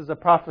course, this is a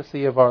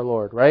prophecy of our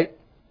Lord, right?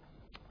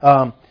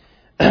 But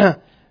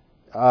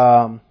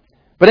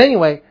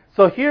anyway,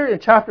 so here in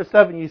chapter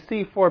 7, you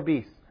see 4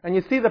 beasts. And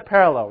you see the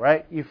parallel,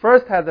 right? You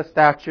first had the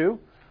statue,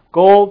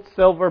 gold,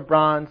 silver,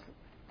 bronze,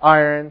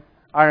 iron,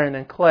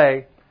 and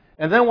clay.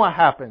 And then what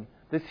happened?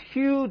 This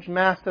huge,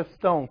 massive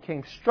stone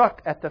came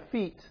struck at the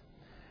feet.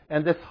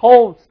 And this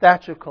whole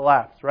statue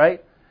collapsed,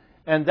 right?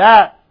 And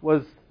that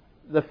was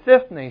the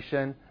 5th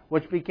nation,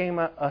 which became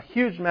a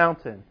huge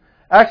mountain.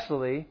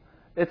 Actually,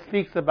 it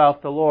speaks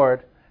about the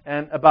Lord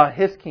and about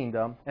His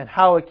kingdom and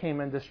how it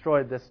came and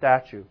destroyed this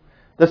statue.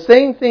 The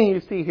same thing you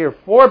see here,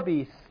 4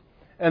 beasts,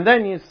 And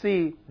then you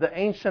see the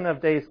Ancient of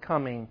Days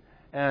coming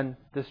and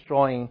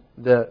destroying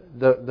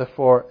the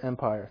four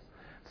empires.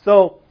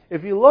 So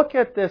if you look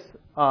at this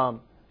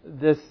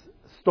this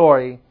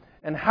story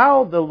and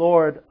how the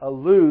Lord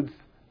alludes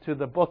to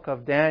the book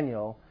of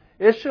Daniel,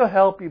 it should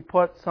help you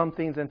put some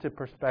things into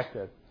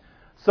perspective.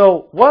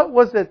 So what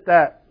was it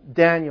that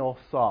Daniel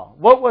saw?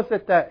 What was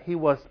it that he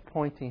was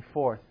pointing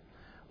forth?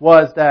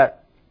 Was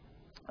that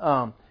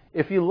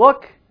if you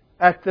look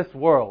at this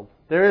world,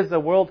 there is a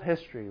world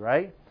history,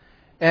 right?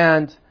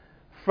 And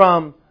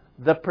from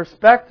the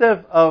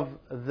perspective of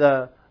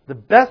the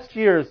best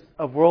years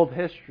of world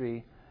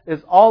history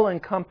is all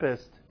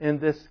encompassed in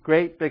this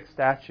great big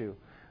statue.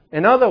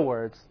 In other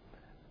words,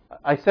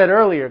 I said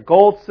earlier,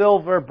 gold,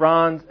 silver,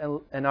 bronze,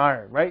 and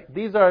iron, right?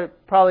 These are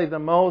probably the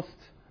most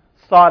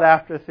sought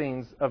after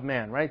things of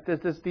man, right?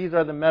 These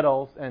are the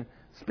metals and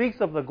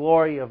speaks of the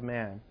glory of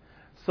man.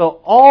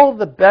 So all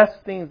the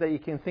best things that you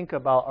can think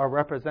about are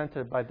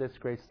represented by this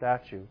great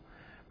statue.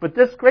 But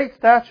this great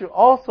statue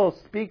also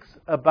speaks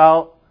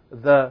about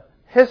the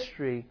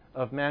history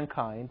of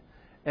mankind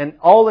and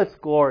all its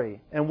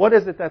glory. And what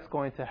is it that's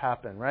going to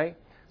happen, right?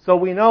 So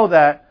we know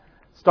that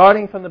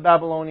starting from the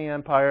Babylonian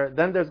Empire,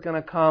 then there's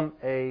going to come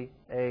a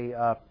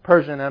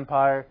Persian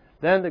Empire,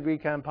 then the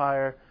Greek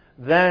Empire,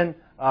 then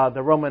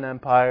the Roman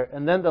Empire,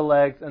 and then the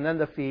legs, and then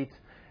the feet.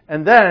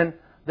 And then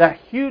that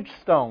huge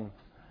stone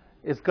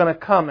is going to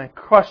come and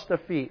crush the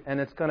feet, and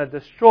it's going to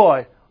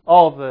destroy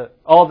all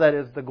that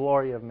is the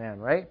glory of man,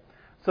 right?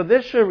 So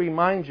this should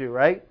remind you,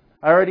 right?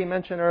 I already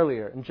mentioned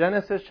earlier, in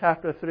Genesis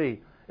chapter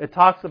 3, it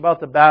talks about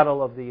the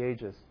battle of the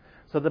ages.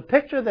 So the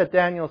picture that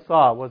Daniel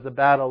saw was the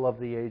battle of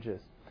the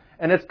ages.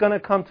 And it's going to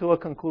come to a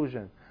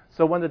conclusion.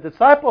 So when the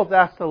disciples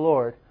asked the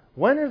Lord,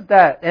 when is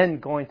that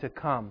end going to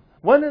come?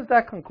 When is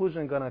that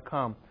conclusion going to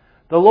come?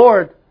 The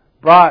Lord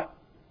brought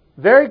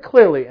very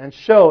clearly and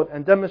showed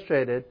and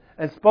demonstrated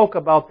and spoke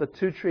about the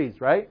two trees,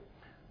 right?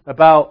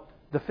 About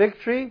the fig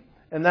tree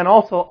and then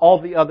also all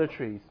the other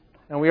trees.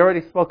 And we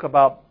already spoke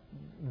about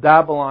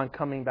Babylon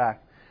coming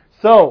back.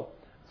 So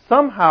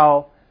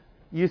somehow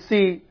you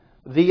see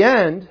the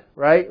end,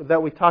 right,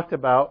 that we talked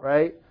about,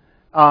 right,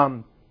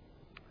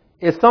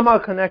 is somehow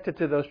connected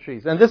to those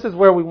trees. And this is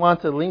where we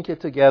want to link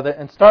it together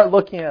and start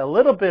looking at a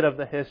little bit of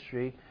the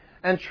history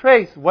and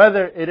trace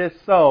whether it is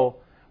so,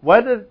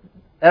 whether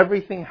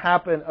everything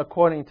happened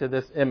according to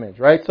this image,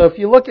 right? So if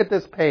you look at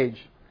this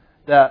page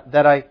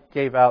that I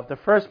gave out, the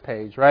first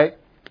page, right?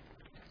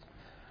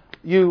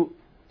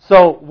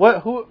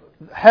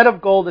 Head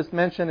of gold is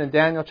mentioned in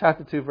Daniel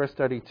chapter 2, verse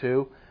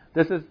 32.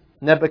 This is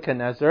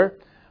Nebuchadnezzar.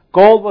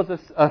 Gold was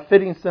a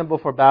fitting symbol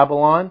for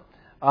Babylon.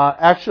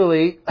 The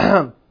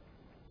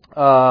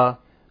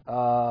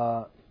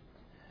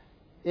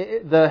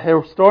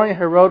historian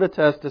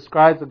Herodotus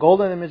describes the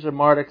golden image of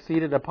Marduk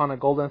seated upon a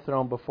golden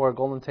throne before a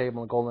golden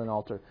table and a golden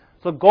altar.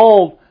 So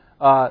gold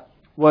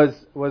was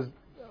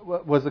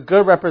a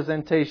good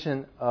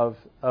representation of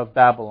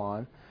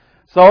Babylon.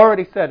 So I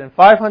already said, in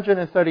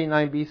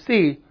 539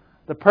 BC,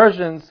 the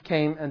Persians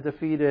came and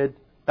defeated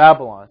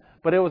Babylon.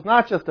 But it was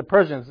not just the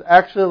Persians.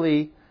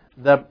 Actually,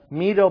 the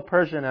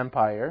Medo-Persian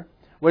Empire,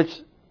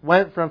 which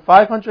went from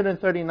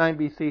 539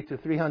 BC to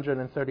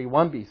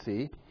 331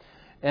 BC.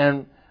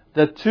 And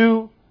the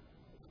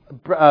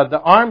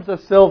arms of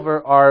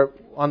silver are,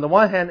 on the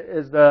one hand,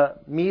 is the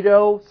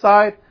Medo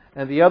side,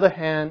 and the other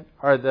hand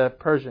are the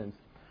Persians.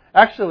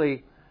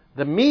 Actually,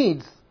 the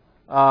Medes,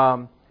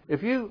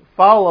 if you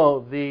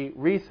follow the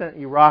recent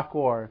Iraq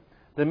War,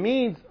 the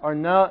Medes are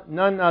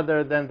none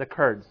other than the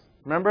Kurds.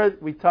 Remember,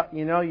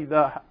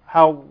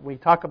 how we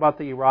talk about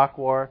the Iraq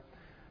War?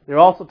 They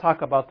also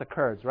talk about the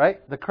Kurds,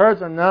 right? The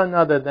Kurds are none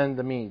other than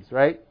the Medes,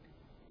 right?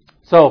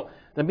 So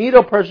the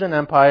Medo-Persian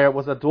Empire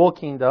was a dual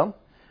kingdom,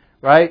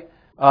 right?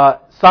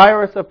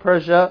 Cyrus of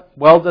Persia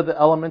welded the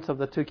elements of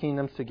the two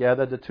kingdoms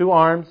together. The two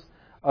arms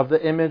of the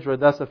image were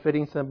thus a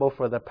fitting symbol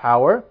for the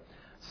power.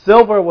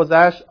 Silver was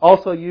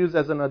also used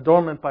as an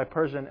adornment by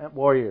Persian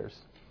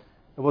warriors.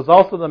 It was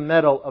also the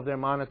metal of their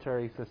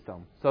monetary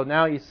system. So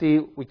now you see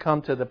we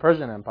come to the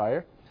Persian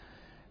Empire.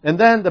 And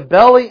then the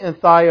belly and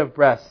thigh of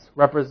breasts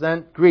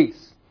represent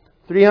Greece,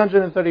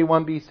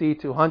 331 BC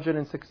to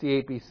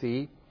 168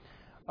 BC.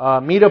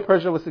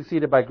 Medo-Persia was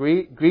succeeded by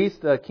Greece,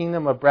 the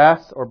kingdom of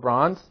brass or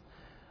bronze.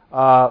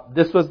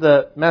 This was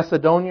the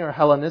Macedonian or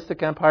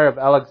Hellenistic Empire of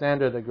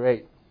Alexander the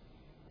Great.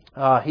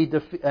 He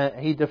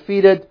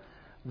defeated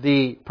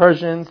the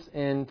Persians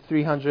in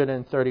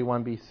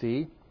 331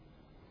 BC.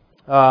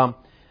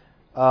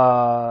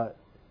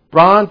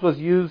 Bronze was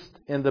used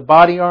in the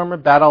body armor,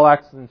 battle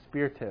axes, and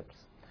spear tips.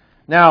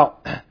 Now,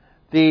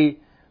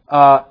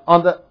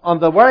 on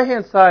the right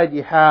hand side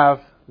you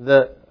have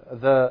the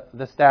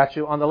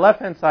statue. On the left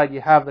hand side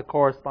you have the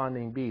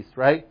corresponding beast,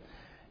 right?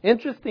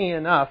 Interesting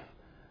enough,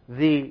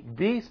 the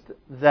beast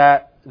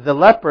the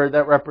leopard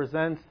that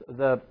represents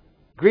the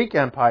Greek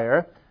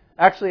Empire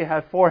actually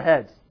had 4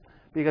 heads,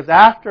 because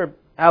after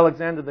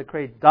Alexander the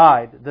Great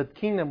died, the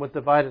kingdom was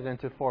divided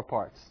into 4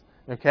 parts.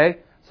 Okay,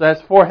 so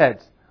that's 4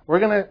 heads.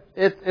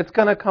 It's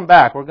gonna come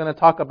back. We're gonna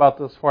talk about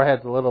those 4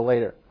 heads a little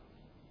later.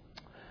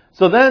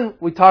 So then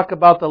we talk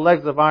about the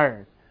legs of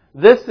iron.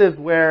 This is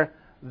where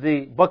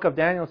the book of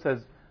Daniel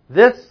says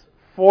this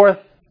fourth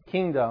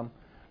kingdom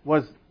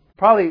was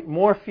probably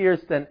more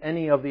fierce than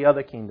any of the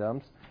other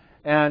kingdoms.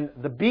 And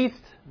the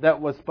beast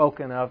that was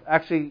spoken of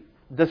actually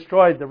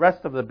destroyed the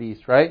rest of the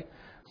beast, right?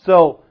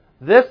 So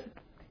this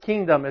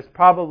kingdom is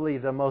probably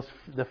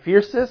the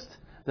fiercest,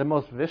 the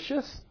most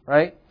vicious,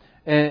 right?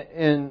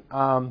 In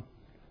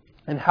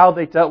how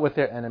they dealt with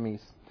their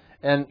enemies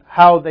and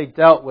how they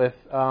dealt with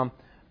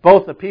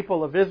both the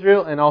people of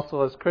Israel and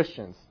also as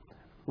Christians.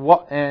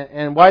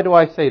 And why do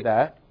I say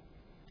that?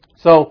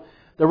 So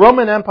the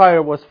Roman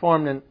Empire was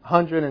formed in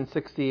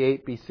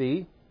 168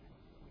 BC.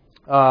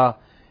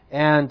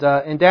 And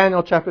in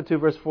Daniel chapter 2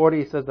 verse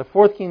 40 it says, the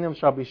fourth kingdom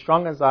shall be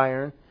strong as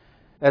iron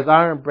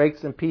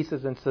breaks in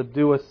pieces and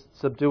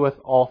subdueth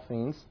all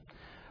things.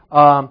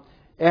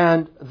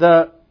 And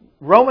the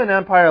Roman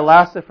Empire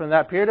lasted from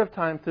that period of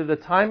time to the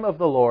time of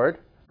the Lord,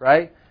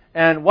 right?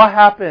 And what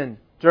happened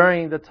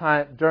during the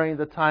time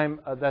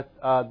that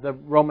the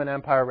Roman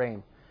Empire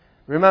reigned?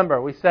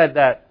 Remember, we said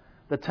that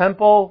the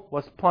temple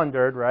was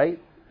plundered, right?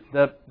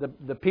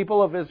 The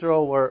people of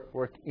Israel were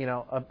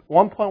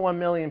 1.1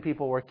 million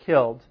people were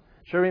killed.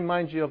 Should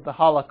remind you of the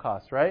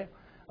Holocaust, right?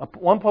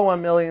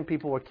 1.1 million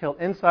people were killed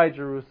inside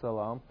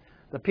Jerusalem.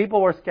 The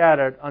people were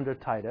scattered under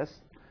Titus.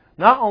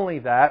 Not only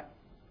that,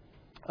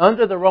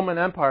 under the Roman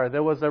Empire,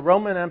 there was a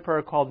Roman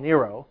emperor called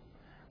Nero,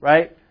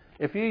 right?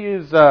 If you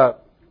use,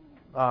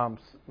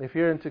 if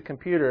you're into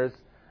computers,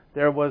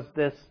 there was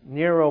this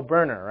Nero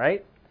burner,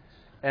 right?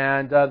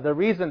 And the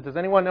reason, does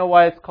anyone know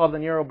why it's called the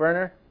Nero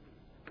burner?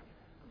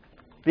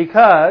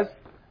 Because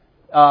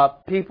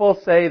people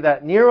say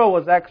that Nero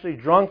was actually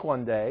drunk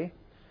one day,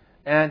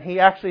 and he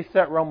actually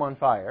set Rome on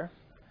fire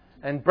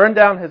and burned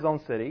down his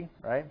own city,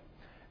 right?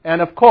 And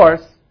of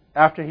course,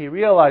 after he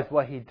realized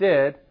what he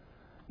did,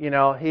 in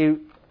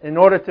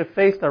order to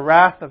face the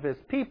wrath of his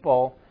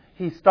people,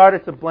 he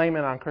started to blame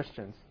it on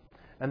Christians.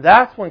 And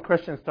that's when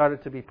Christians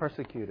started to be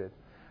persecuted.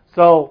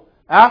 So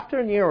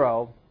after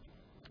Nero,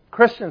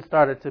 Christians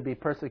started to be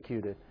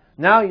persecuted.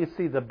 Now you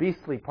see the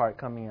beastly part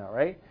coming out,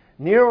 right?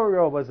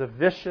 Nero was a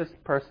vicious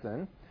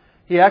person.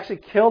 He actually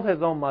killed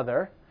his own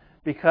mother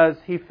because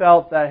he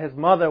felt that his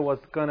mother was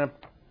going to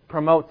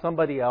promote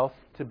somebody else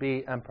to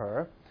be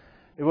emperor.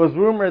 It was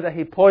rumored that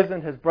he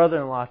poisoned his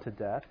brother-in-law to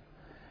death.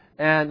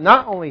 And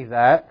not only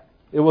that,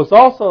 it was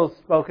also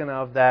spoken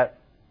of that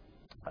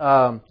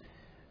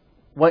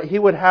he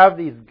would have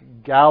these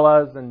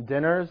galas and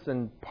dinners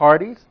and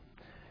parties.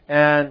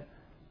 And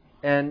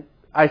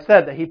I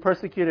said that he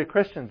persecuted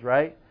Christians,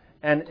 right?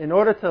 And in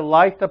order to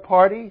light the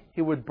party,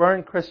 he would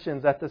burn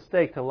Christians at the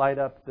stake to light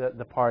up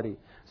the party.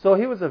 So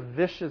he was a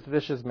vicious,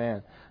 vicious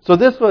man. So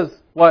this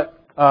was what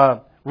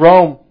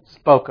Rome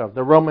spoke of,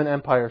 the Roman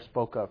Empire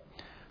spoke of.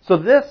 So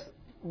this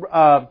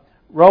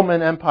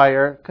Roman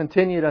Empire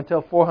continued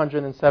until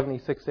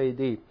 476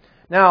 AD.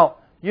 Now,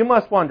 you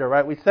must wonder,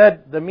 right? We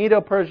said the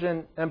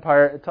Medo-Persian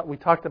Empire, we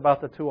talked about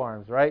the two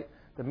arms, right?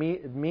 The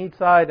Mede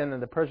side and then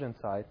the Persian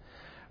side.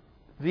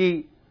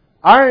 The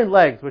iron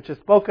legs, which is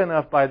spoken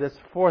of by this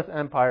fourth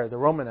empire, the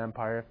Roman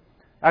Empire,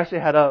 actually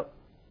had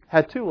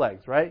two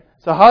legs, right?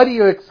 So how do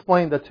you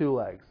explain the two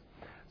legs?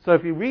 So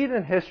if you read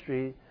in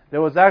history,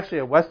 there was actually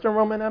a Western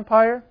Roman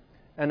Empire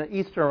and an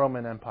Eastern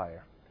Roman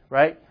Empire,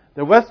 right?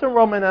 The Western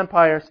Roman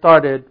Empire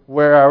started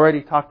where I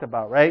already talked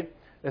about, right?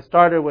 It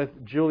started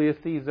with Julius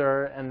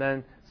Caesar and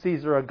then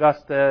Caesar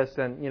Augustus,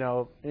 and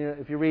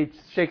if you read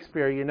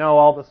Shakespeare, you know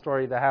all the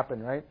story that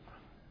happened, right?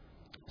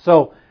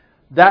 So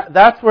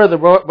that's where the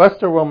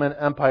Western Roman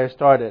Empire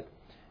started.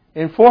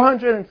 In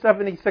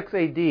 476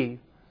 AD,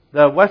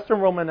 the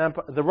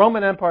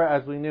Roman Empire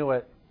as we knew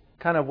it,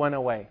 kind of went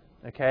away.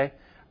 Okay,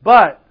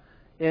 but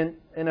in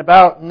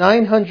about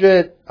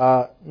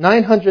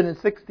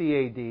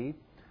 960 AD,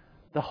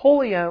 the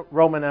Holy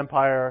Roman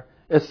Empire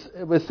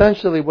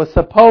was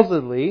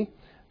supposedly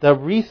the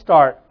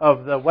restart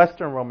of the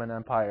Western Roman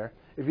Empire.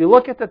 If you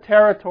look at the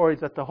territories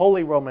that the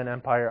Holy Roman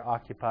Empire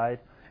occupied,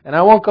 and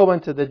I won't go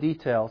into the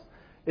details,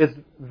 it's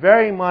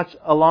very much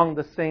along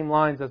the same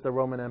lines as the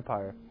Roman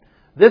Empire.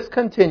 This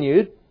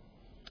continued,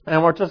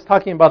 and we're just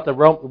talking about the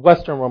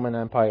Western Roman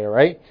Empire,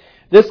 right?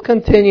 This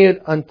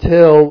continued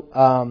until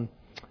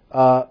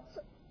about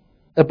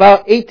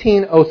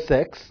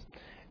 1806,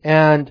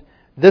 and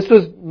this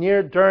was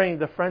during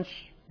the French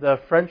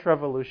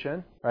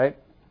Revolution, right?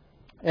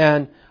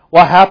 And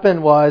what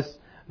happened was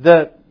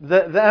the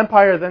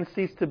empire then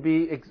ceased to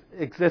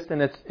exist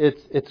in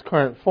its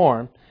current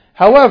form.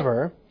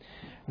 However,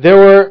 there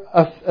were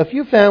a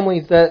few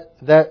families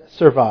that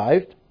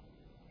survived,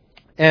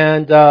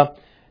 and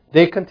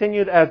they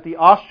continued as the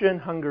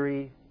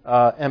Austrian-Hungary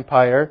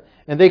Empire,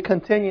 and they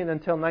continued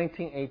until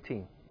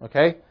 1918.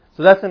 Okay,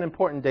 so that's an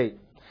important date.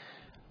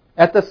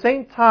 At the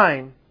same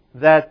time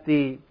that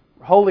the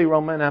Holy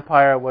Roman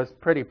Empire was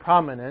pretty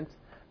prominent,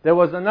 there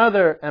was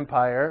another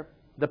empire,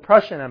 the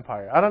Prussian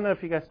Empire. I don't know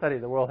if you guys study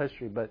the world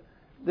history, but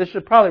this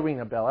should probably ring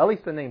a bell. At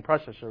least the name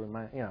Prussia should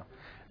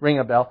ring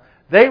a bell.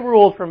 They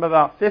ruled from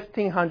about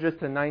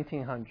 1500 to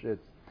 1900s.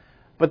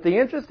 But the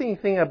interesting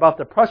thing about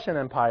the Prussian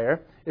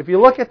Empire, if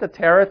you look at the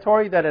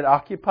territory that it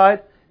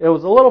occupied, it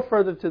was a little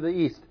further to the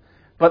east.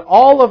 But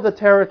all of the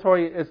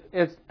territory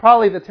is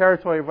probably the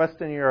territory of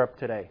Western Europe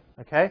today.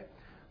 Okay?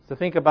 So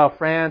think about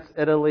France,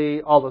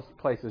 Italy, all those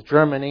places,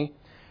 Germany.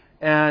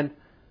 And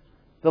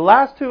the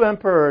last two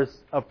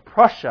emperors of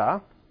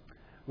Prussia,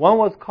 one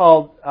was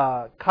called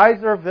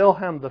Kaiser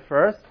Wilhelm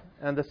I,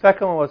 and the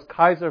second one was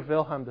Kaiser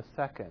Wilhelm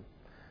II.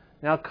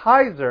 Now,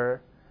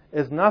 Kaiser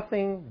is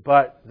nothing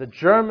but the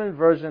German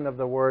version of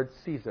the word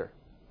Caesar.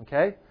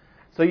 Okay?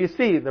 So you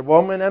see, the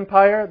Roman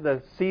Empire,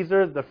 the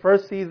Caesars, the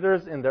first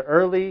Caesars in the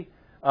early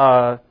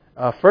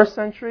first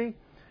century,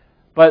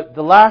 but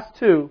the last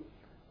two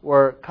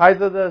were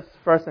Kaiser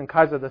I and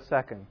Kaiser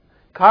II.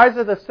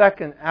 Kaiser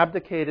II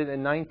abdicated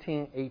in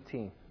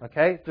 1918.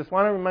 Okay? Just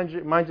want to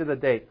remind you the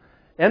date.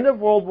 End of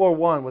World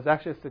War I was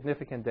actually a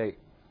significant date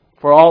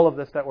for all of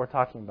this that we're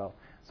talking about.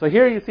 So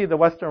here you see the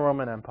Western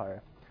Roman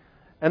Empire.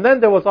 And then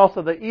there was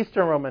also the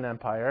Eastern Roman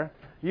Empire.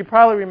 You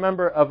probably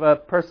remember of a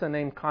person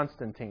named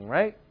Constantine,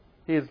 right?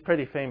 He's a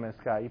pretty famous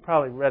guy. You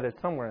probably read it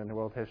somewhere in the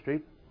world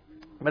history.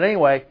 But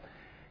anyway,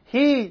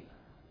 he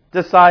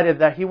decided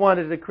that he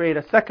wanted to create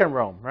a second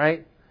Rome,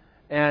 right?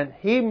 And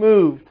he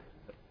moved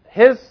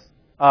his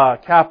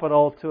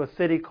capital to a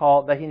city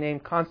that he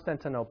named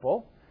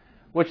Constantinople,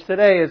 which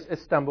today is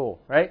Istanbul,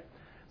 right?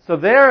 So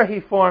there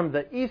he formed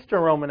the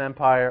Eastern Roman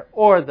Empire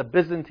or the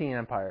Byzantine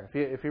Empire.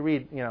 If you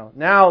read,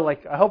 now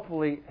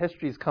hopefully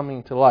history is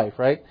coming to life,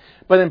 right?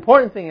 But the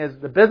important thing is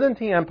the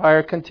Byzantine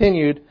Empire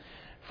continued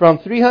from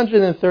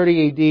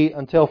 330 AD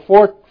until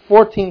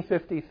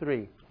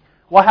 1453.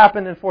 What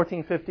happened in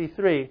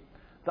 1453?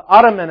 The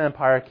Ottoman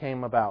Empire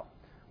came about.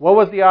 What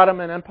was the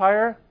Ottoman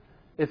Empire?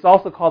 It's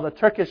also called the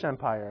Turkish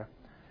Empire.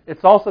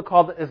 It's also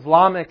called the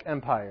Islamic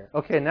Empire.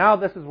 Okay, now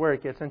this is where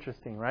it gets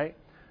interesting, right?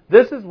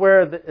 This is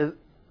where the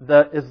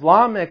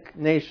Islamic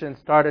nation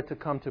started to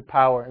come to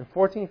power in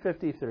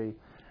 1453,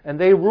 and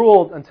they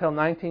ruled until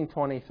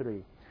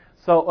 1923.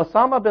 So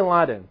Osama bin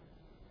Laden,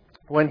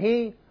 when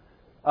he,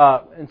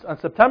 on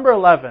September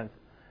 11th,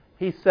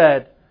 he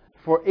said,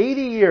 for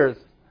 80 years,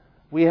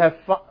 we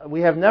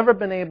have never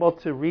been able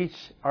to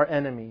reach our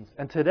enemies,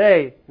 and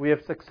today we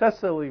have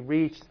successfully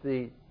reached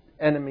the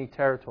enemy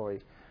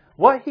territory.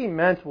 What he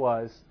meant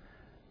was,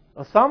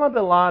 Osama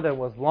bin Laden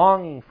was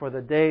longing for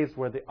the days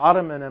where the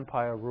Ottoman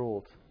Empire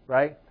ruled,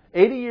 right?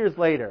 80 years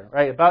later,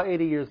 right, about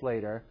 80 years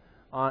later,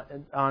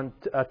 on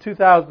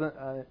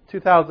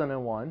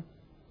 2001,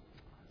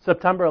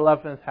 September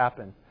 11th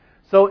happened.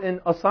 So in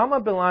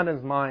Osama bin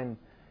Laden's mind,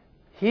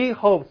 he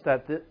hopes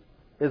that the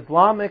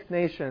Islamic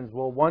nations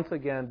will once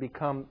again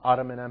become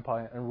Ottoman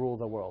Empire and rule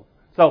the world.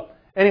 So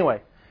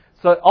anyway,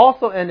 so it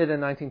also ended in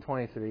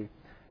 1923.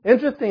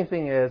 Interesting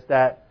thing is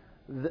that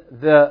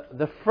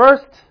the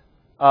first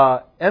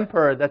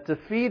emperor that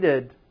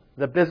defeated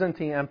the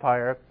Byzantine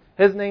Empire,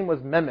 his name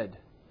was Mehmed.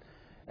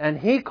 And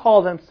he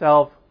called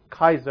himself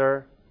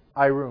Kaiser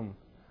Irum.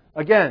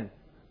 Again,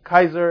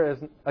 Kaiser is,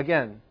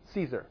 again,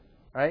 Caesar,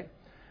 right?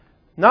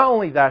 Not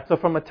only that, so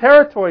from a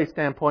territory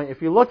standpoint,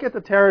 if you look at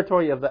the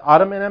territory of the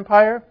Ottoman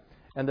Empire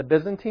and the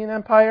Byzantine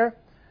Empire,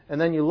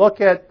 and then you look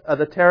at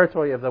the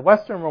territory of the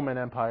Western Roman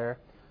Empire,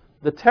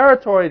 the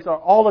territories are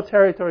all the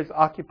territories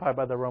occupied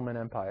by the Roman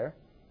Empire.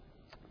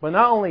 But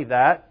not only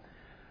that,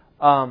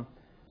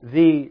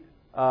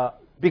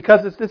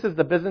 because this is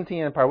the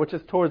Byzantine Empire, which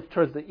is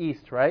towards the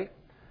east, right?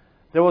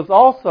 There was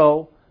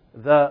also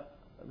the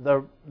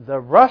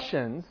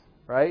Russians,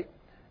 right,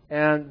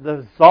 and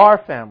the Tsar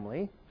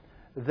family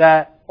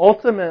that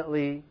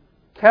ultimately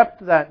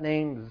kept that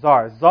name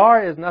Tsar.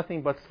 Tsar is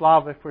nothing but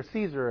Slavic for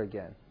Caesar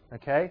again,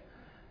 okay?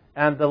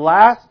 And the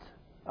last,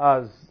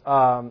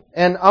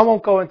 and I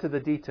won't go into the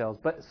details,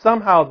 but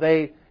somehow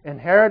they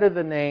inherited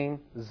the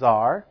name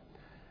Tsar,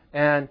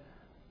 and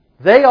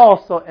they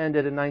also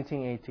ended in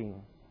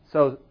 1918.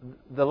 So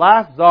the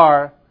last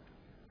Tsar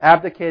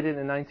abdicated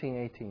in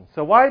 1918.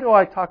 So why do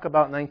I talk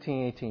about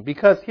 1918?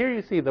 Because here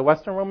you see the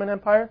Western Roman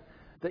Empire,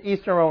 the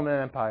Eastern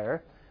Roman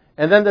Empire,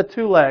 and then the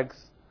two legs.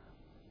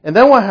 And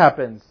then what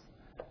happens?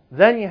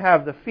 Then you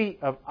have the feet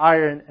of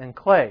iron and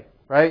clay,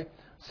 right?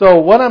 So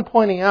what I'm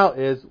pointing out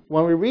is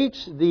when we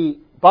reach the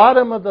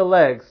bottom of the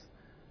legs,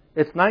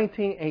 it's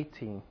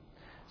 1918.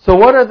 So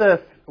what are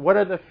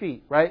the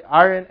feet, right?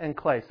 Iron and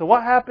clay. So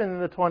what happened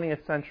in the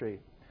 20th century?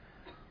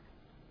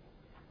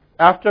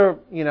 After,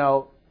 you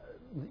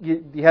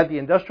had the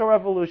Industrial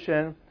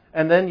Revolution,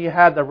 and then you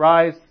had the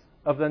rise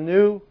of the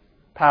new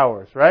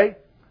powers, right?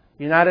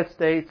 United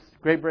States,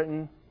 Great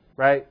Britain,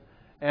 right?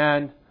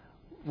 And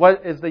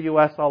what is the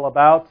U.S. all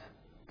about?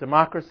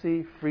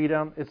 Democracy,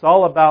 freedom. It's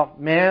all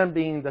about man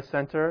being the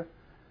center.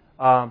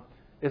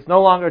 It's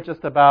no longer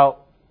just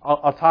about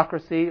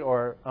autocracy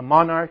or a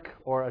monarch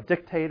or a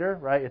dictator,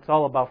 right? It's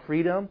all about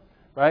freedom,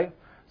 right?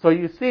 So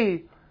you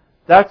see,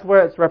 that's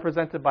where it's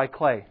represented by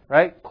clay,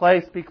 right?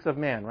 Clay speaks of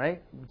man,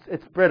 right?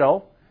 It's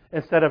brittle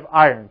instead of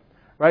iron,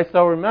 right?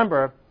 So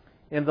remember,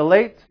 in the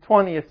late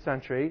 20th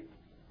century,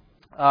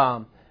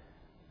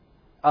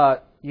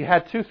 you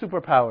had two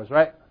superpowers,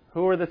 right?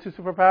 Who were the two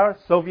superpowers?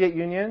 Soviet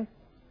Union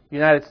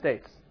United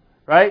States,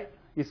 right?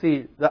 You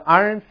see the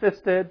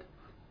iron-fisted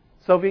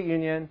Soviet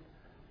Union,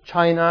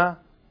 China,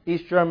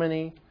 East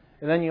Germany,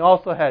 and then you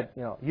also had,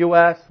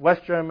 U.S.,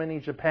 West Germany,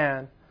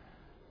 Japan,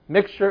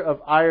 mixture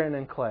of iron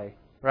and clay,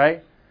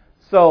 right?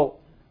 So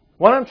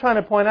what I'm trying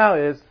to point out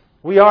is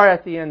we are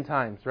at the end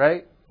times,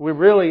 right? We're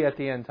really at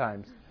the end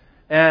times.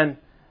 And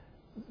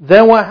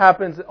then what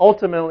happens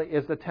ultimately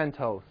is the 10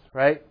 toes,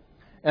 right?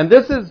 And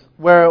this is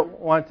where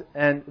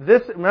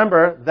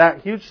remember,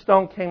 that huge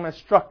stone came and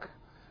struck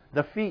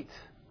the feet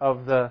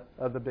of the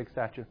big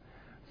statue.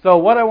 So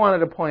what I wanted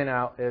to point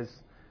out is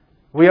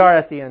we are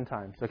at the end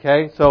times,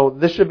 okay? So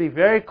this should be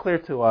very clear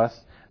to us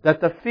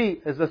that the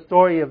feet is the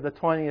story of the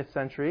 20th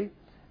century,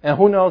 and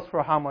who knows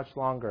for how much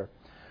longer.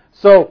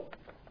 So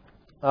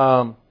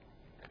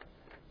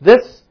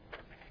this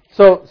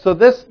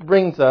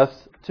brings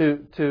us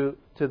to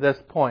this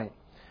point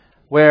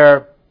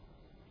where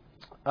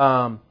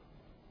then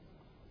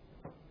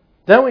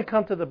we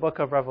come to the book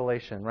of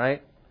Revelation,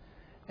 right?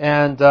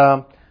 And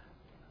I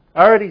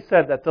already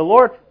said that the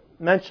Lord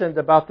mentioned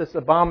about this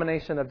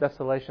abomination of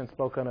desolation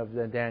spoken of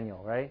in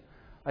Daniel, right?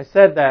 I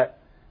said that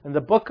in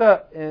the book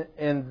the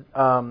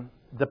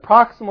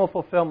proximal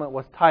fulfillment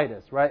was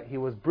Titus, right? He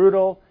was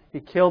brutal. He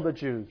killed the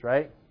Jews,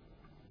 right?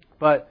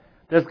 But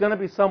there's going to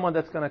be someone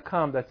that's going to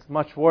come that's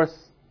much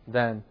worse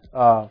than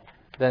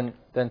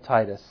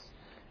Titus,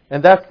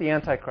 and that's the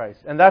Antichrist,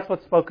 and that's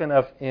what's spoken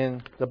of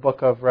in the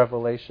book of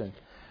Revelation.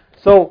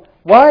 So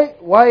why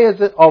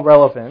is it all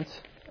relevant?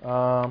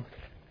 So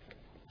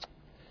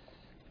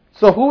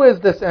who is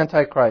this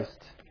Antichrist?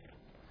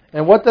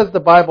 And what does the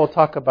Bible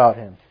talk about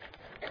him?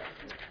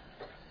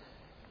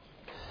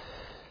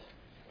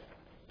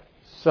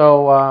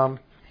 So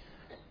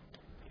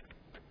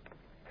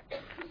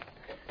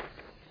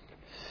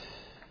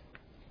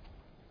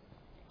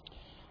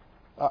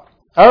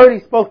I already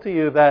spoke to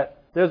you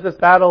that there's this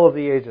battle of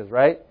the ages,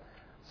 right?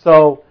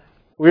 So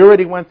we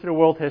already went through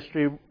world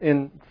history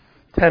in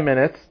 10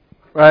 minutes,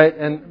 right?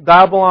 And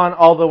Babylon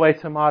all the way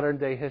to modern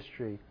day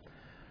history.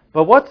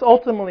 But what's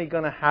ultimately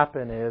going to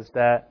happen is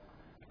that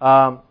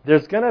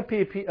there's going to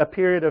be a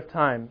period of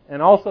time,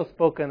 and also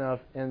spoken of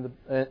in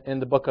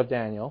the book of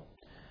Daniel.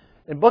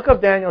 In book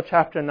of Daniel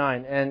chapter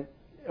 9, and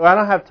I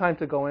don't have time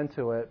to go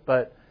into it,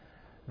 but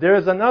there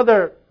is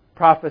another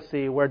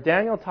prophecy where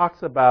Daniel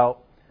talks about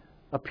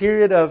a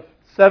period of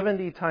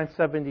 70 times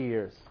 70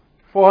 years,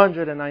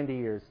 490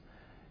 years.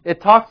 It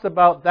talks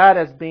about that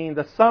as being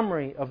the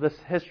summary of this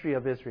history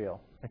of Israel,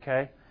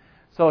 okay?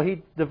 So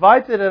he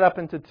divides it up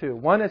into two.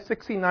 One is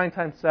 69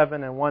 times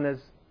 7 and one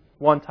is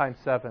 1 times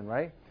 7,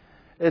 right?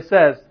 It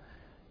says,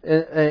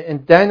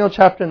 in Daniel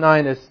chapter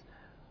 9 is,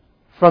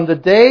 from the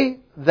day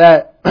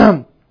that,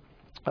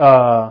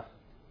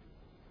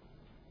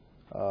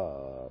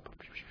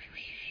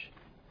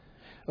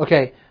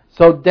 okay,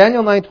 so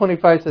Daniel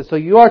 9:25 says, so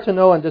you are to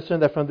know and discern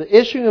that from the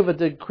issuing of a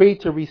decree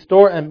to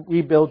restore and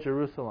rebuild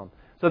Jerusalem.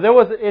 So there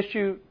was an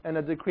issue and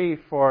a decree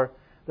for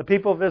the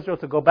people of Israel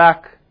to go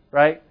back,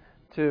 right,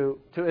 to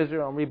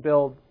Israel and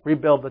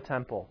rebuild the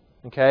temple.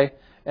 Okay,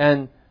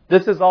 and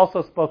this is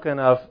also spoken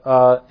of,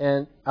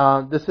 and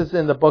this is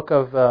in the book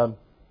of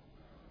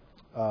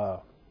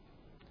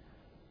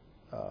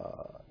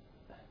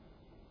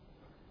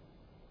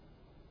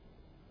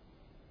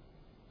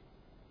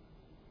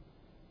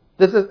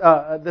this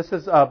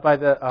is by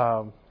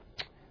the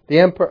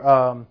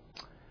emperor.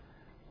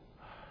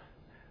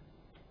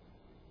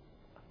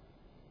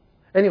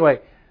 Anyway,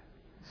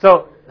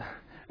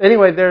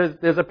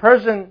 there's a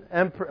Persian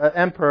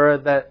emperor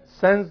that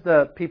sends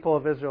the people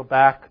of Israel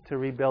back to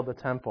rebuild the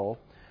temple,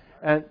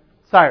 and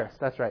Cyrus,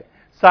 that's right,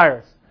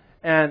 Cyrus.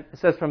 And it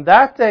says from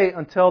that day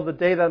until the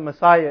day that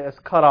Messiah is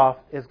cut off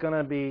is going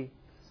to be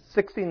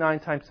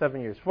 69 times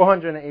 7 years,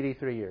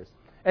 483 years.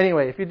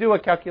 Anyway, if you do a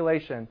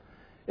calculation,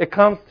 it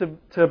comes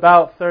to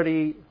about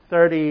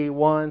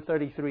 31,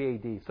 33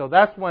 AD. So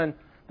that's when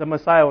the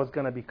Messiah was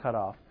going to be cut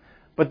off.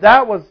 But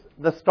that was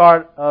the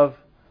start of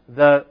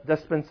the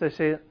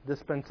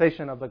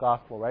dispensation of the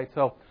gospel, right?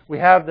 So we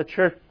have the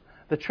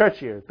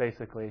church years,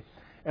 basically.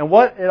 And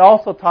what it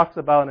also talks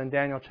about in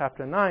Daniel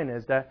chapter 9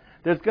 is that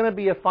there's going to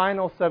be a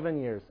final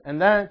 7 years,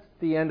 and that's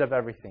the end of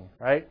everything,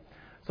 right?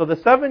 So the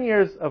 7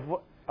 years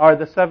are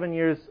the 7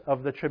 years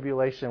of the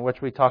tribulation,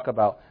 which we talk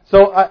about.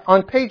 So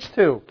on page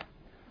 2,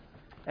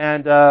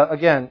 and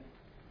again,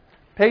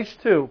 page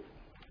 2,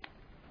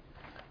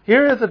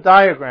 here is a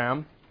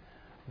diagram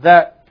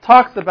that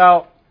talks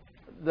about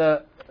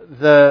the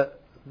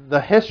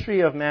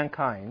history of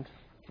mankind,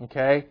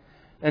 okay?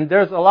 And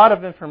there's a lot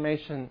of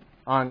information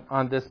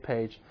on this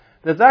page.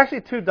 There's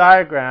actually two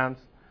diagrams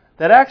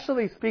that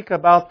actually speak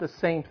about the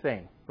same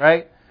thing,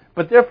 right?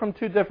 But they're from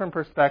two different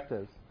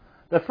perspectives.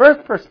 The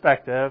first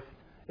perspective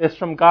is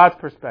from God's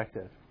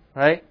perspective,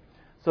 right?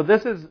 So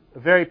this is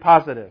very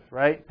positive,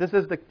 right? This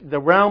is the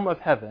realm of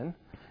heaven,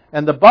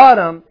 and the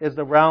bottom is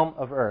the realm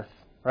of earth,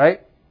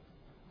 right?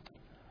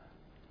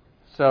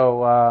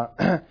 So,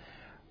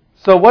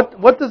 so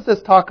what does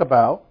this talk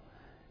about?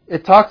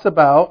 It talks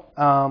about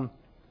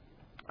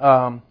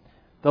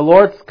the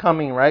Lord's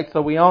coming, right?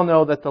 So we all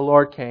know that the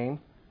Lord came,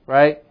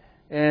 right?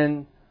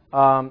 And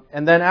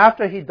then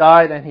after He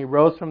died and He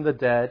rose from the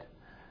dead,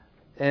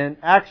 in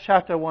Acts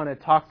chapter 1,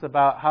 it talks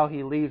about how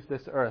He leaves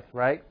this earth,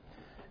 right?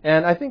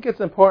 And I think it's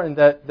important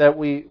that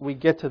we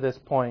get to this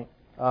point.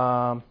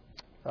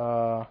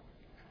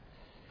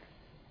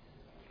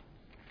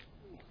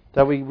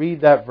 That we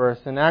read that verse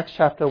in Acts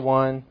chapter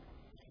 1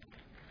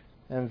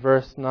 and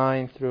verse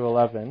 9 through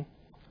 11.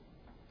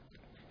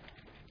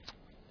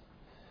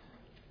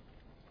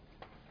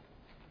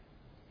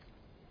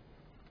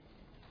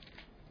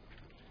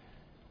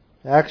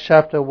 Acts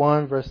chapter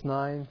 1, verse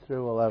 9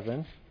 through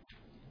 11.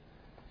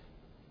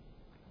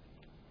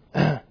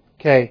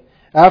 Okay.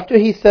 After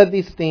He said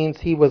these things,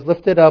 He was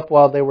lifted up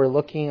while they were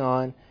looking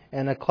on,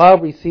 and a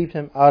cloud received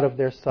Him out of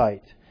their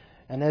sight.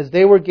 And as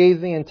they were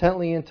gazing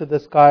intently into the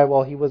sky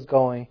while He was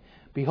going,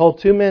 behold,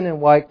 2 men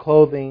in white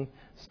clothing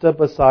stood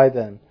beside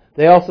them.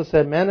 They also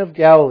said, Men of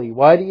Galilee,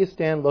 why do you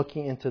stand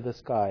looking into the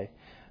sky?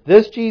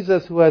 This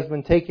Jesus who has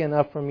been taken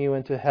up from you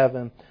into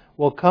heaven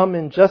will come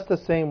in just the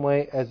same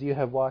way as you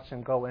have watched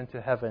Him go into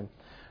heaven.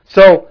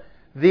 So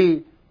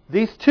these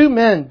 2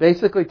 men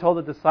basically told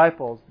the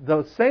disciples,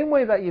 the same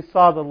way that you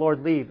saw the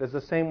Lord leave is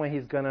the same way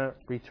He's going to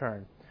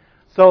return.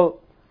 So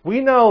we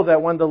know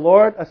that when the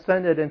Lord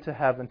ascended into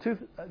heaven,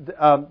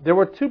 there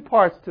were 2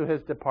 parts to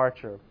His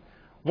departure.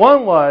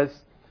 One was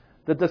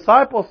the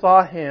disciples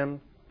saw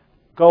Him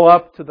go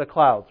up to the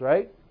clouds,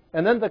 right?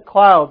 And then the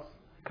clouds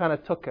kind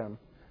of took Him.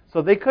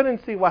 So they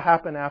couldn't see what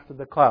happened after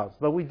the clouds.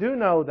 But we do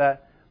know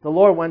that the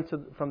Lord went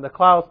from the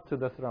clouds to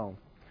the throne.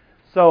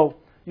 So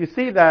you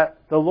see that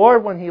the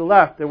Lord, when He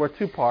left, there were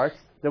 2 parts.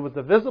 There was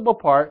the visible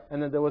part,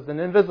 and then there was an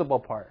invisible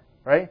part,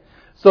 right?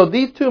 So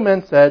these 2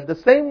 men said, the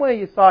same way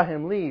you saw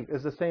Him leave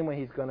is the same way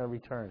He's going to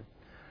return.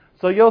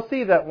 So you'll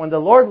see that when the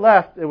Lord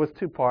left, it was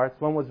 2 parts.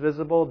 One was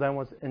visible, then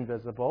was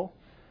invisible.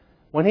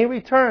 When He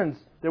returns,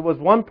 there was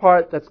one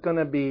part that's going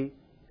to be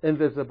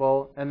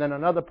invisible, and then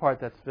another part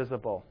that's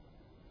visible.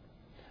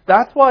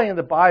 That's why in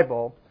the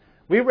Bible,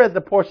 we read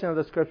the portion of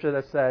the scripture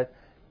that said,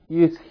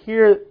 you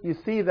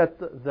see that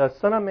the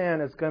Son of Man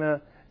is going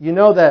to, you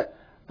know that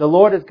the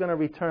Lord is going to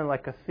return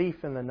like a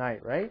thief in the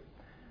night, right?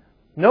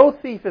 No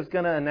thief is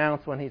going to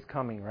announce when He's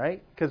coming,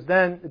 right? Because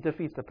then it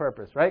defeats the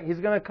purpose, right? He's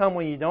going to come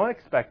when you don't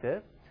expect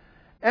it.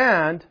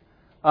 And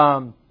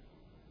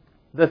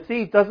the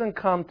thief doesn't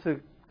come to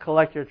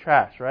collect your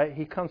trash, right?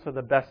 He comes for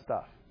the best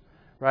stuff,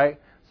 right?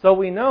 So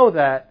we know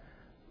that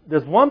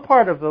there's one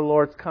part of the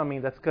Lord's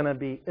coming that's going to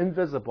be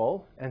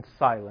invisible and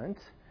silent,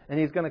 and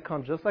He's going to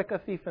come just like a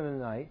thief in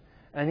the night,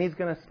 and He's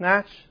going to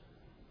snatch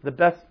the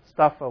best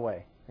stuff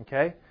away,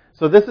 okay?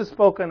 So this is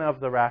spoken of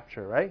the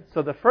rapture, right?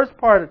 So the first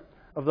part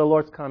of the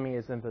Lord's coming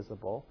is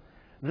invisible.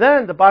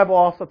 Then the Bible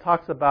also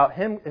talks about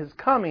His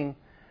coming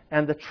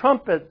and the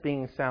trumpet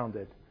being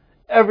sounded.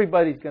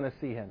 Everybody's going to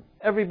see Him.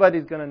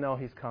 Everybody's going to know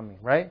He's coming,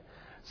 right?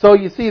 So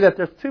you see that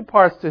there's 2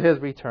 parts to His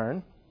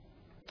return.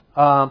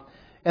 And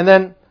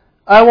then,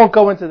 I won't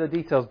go into the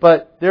details,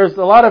 but there's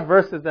a lot of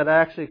verses that I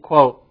actually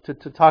quote to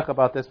talk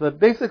about this. But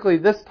basically,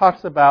 this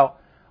talks about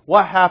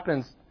what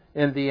happens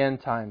in the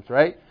end times,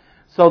 right?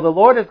 So the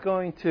Lord is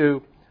going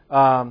to,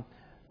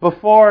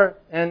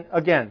 and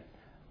again,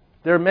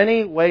 there are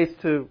many ways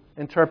to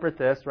interpret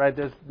this, right?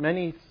 There's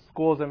many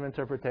schools of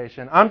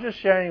interpretation. I'm just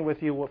sharing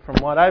with you from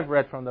what I've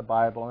read from the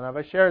Bible, and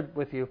I've shared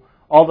with you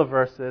all the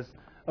verses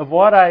of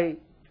what I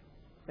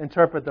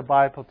interpret the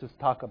Bible to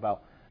talk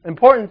about.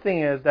 Important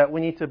thing is that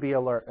we need to be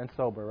alert and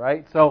sober,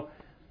 right? So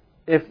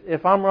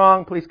if I'm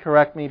wrong, please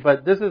correct me,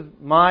 but this is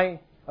my,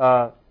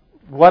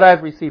 what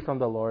I've received from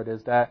the Lord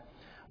is that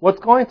what's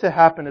going to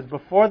happen is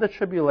before the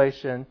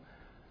tribulation,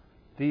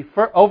 the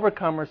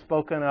overcomers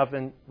spoken of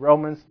in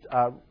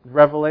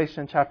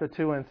Revelation chapter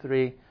 2 and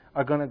 3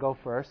 are going to go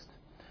first.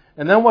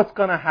 And then what's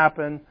going to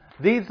happen,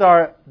 these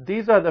are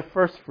the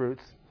first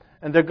fruits,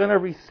 and they're going to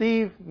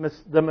receive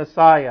the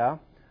Messiah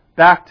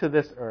back to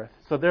this earth.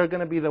 So they're going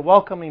to be the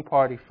welcoming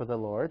party for the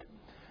Lord.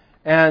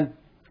 And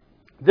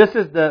this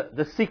is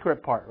the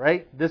secret part,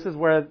 right? This is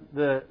where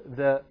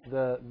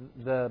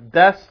the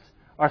best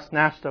are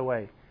snatched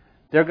away.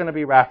 They're going to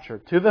be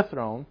raptured to the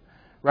throne,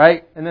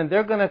 right? And then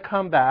they're going to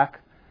come back.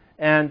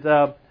 And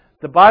the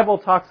Bible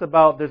talks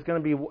about there's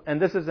going to be,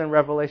 and this is in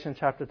Revelation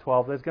chapter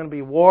 12, there's going to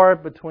be war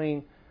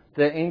between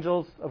the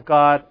angels of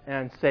God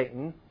and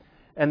Satan.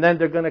 And then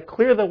they're going to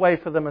clear the way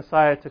for the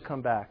Messiah to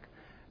come back.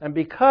 And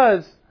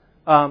because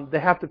they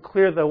have to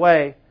clear the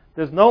way,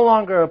 there's no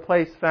longer a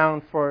place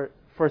found for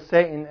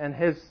Satan and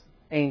his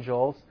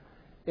angels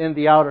in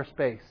the outer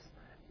space.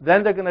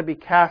 Then they're going to be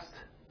cast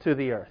to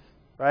the earth,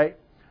 right?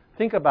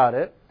 Think about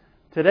it.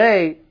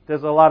 Today,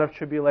 there's a lot of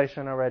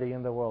tribulation already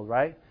in the world,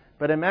 right?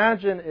 But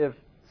imagine if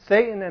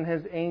Satan and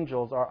his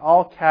angels are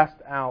all cast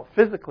out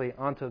physically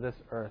onto this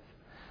earth.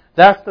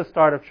 That's the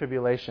start of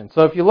tribulation.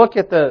 So if you look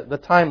at the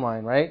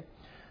timeline, right?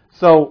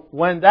 So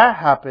when that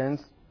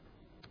happens,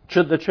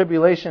 the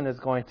tribulation is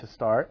going to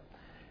start.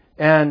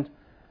 And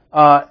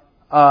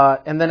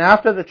then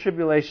after the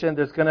tribulation,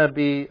 there's going to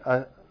be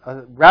a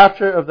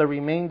rapture of the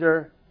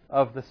remainder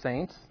of the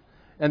saints.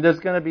 and there's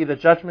going to be the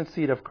judgment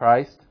seat of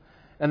Christ.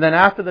 And then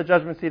after the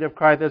judgment seat of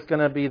Christ, there's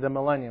going to be the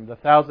millennium, the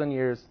 1,000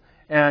 years.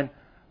 And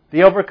the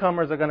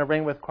overcomers are going to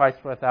reign with Christ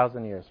for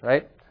 1,000 years,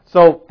 right?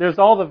 So there's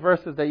all the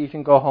verses that you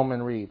can go home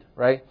and read,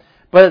 right?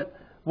 But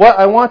what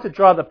I want to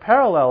draw the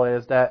parallel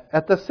is that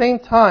at the same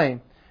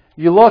time,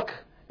 you look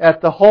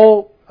at the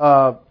whole,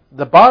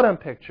 the bottom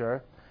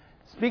picture,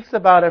 speaks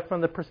about it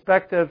from the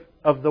perspective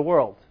of the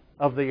world,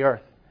 of the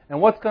earth, and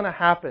what's going to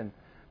happen.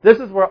 This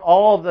is where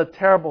all the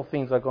terrible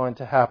things are going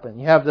to happen.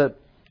 You have the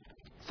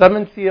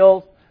 7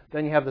 seals,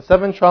 then you have the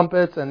 7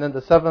 trumpets, and then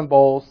the 7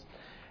 bowls.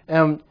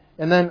 And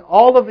then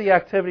all of the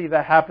activity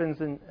that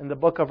happens in the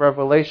book of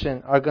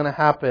Revelation are going to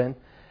happen.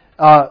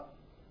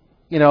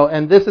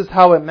 And this is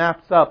how it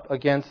maps up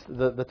against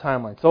the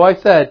timeline. So I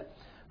said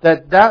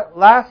that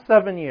last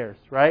 7 years,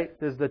 right,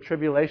 is the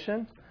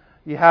tribulation.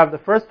 You have the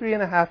first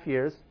 3.5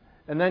 years,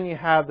 and then you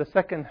have the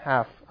second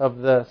half of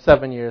the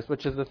 7 years,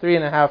 which is the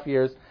 3.5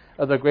 years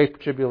of the Great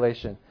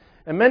Tribulation.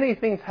 And many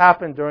things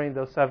happen during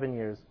those 7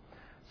 years.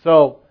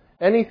 So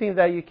anything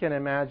that you can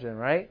imagine,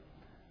 right?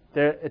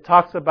 It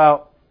talks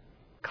about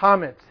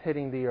comets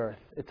hitting the earth.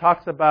 It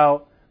talks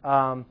about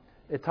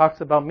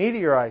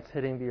meteorites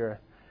hitting the earth.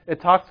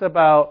 It talks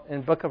about,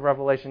 in Book of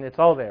Revelation, it's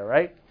all there,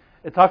 right?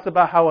 It talks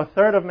about how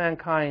 1/3 of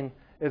mankind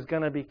is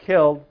going to be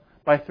killed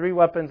by 3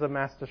 weapons of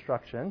mass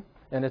destruction.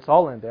 And it's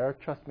all in there.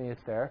 Trust me,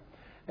 it's there.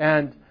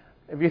 And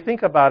if you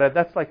think about it,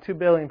 that's like 2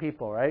 billion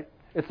people, right?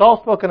 It's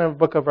all spoken in the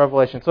Book of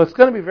Revelation. So it's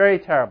going to be very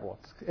terrible.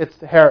 It's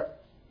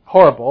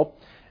horrible.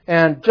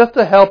 And just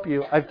to help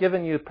you, I've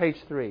given you page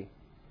 3.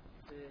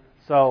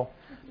 So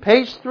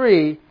page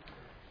 3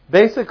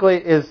 basically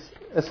is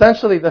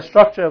essentially the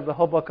structure of the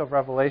whole book of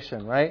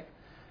Revelation, right?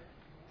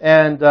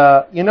 And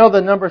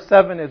the number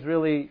 7 is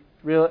really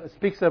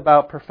speaks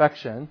about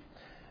perfection.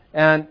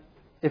 And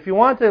if you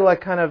want to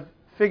kind of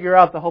figure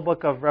out the whole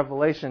book of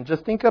Revelation,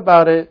 just think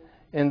about it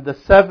in the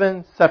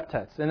 7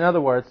 septets. In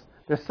other words,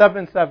 there's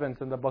 7 sevens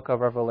in the book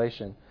of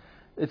Revelation.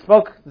 It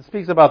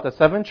speaks about the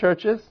 7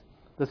 churches,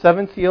 the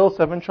 7 seals,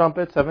 7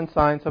 trumpets, 7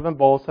 signs, 7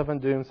 bowls, 7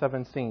 dooms,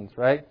 7 scenes,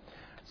 right?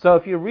 So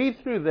if you read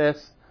through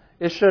this,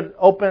 it should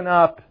open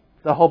up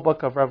the whole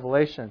book of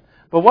Revelation.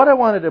 But what I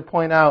wanted to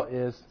point out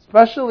is,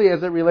 especially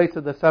as it relates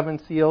to the 7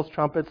 seals,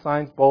 trumpets,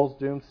 signs, bowls,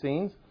 dooms,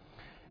 scenes,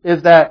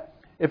 is that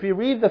if you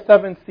read the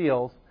 7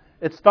 seals,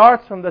 it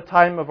starts from the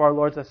time of our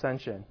Lord's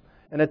ascension,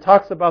 and it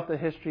talks about the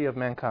history of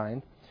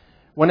mankind.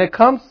 When it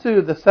comes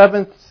to the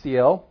 7th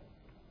seal,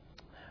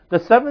 the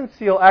 7th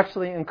seal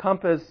actually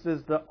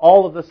encompasses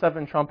all of the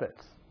 7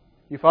 trumpets.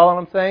 You follow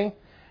what I'm saying?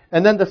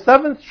 And then the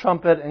 7th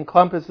trumpet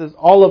encompasses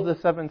all of the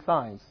 7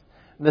 signs.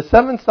 And the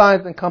 7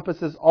 signs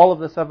encompasses all of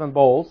the 7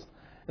 bowls.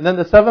 And then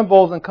the 7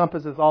 bowls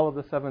encompasses all of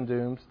the 7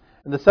 dooms.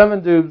 And the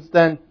 7 dooms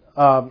then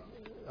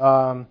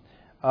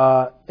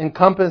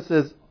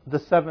encompasses the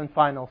 7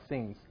 final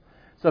scenes.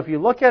 So if you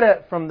look at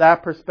it from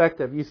that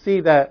perspective, you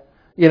see that,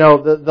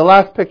 the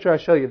last picture I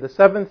show you, the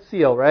 7th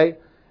seal, right?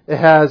 It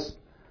has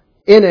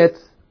in it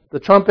the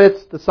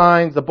trumpets, the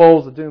signs, the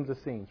bowls, the dooms, the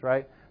scenes,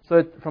 right?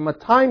 So from a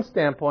time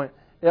standpoint,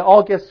 it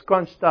all gets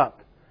scrunched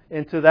up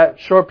into that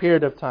short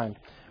period of time.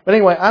 But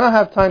anyway, I don't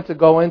have time to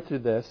go into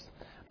this,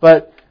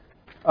 but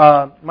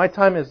my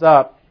time is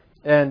up,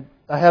 and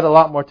I had a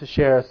lot more to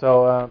share,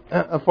 so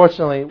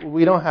unfortunately,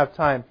 we don't have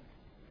time.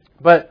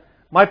 But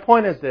my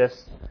point is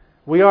this: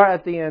 we are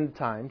at the end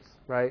times,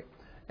 right?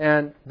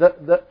 And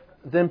the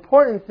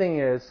important thing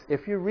is,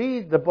 if you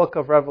read the book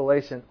of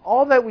Revelation,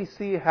 all that we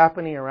see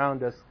happening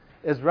around us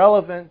is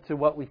relevant to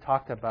what we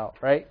talked about,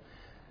 right?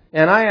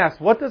 And I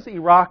asked, what does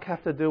Iraq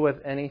have to do with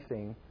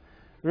anything?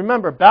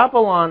 Remember,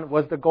 Babylon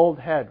was the gold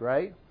head,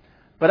 right?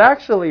 But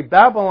actually,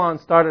 Babylon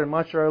started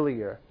much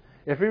earlier.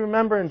 If you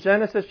remember in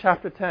Genesis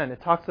chapter 10,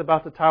 it talks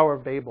about the Tower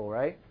of Babel,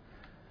 right?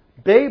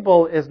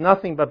 Babel is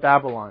nothing but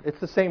Babylon. It's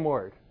the same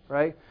word,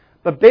 right?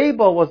 But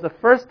Babel was the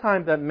first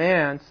time that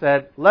man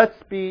said, let's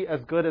be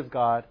as good as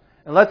God,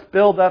 and let's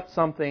build up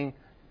something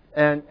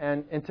and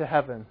into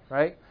heaven,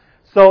 right?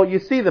 So you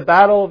see the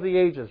battle of the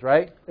ages,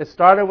 right? It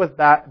started with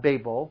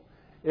Babel.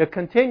 It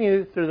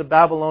continued through the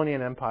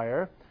Babylonian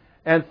Empire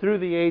and through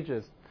the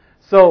ages.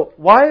 So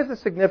why is it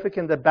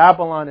significant that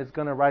Babylon is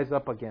going to rise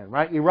up again,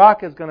 right?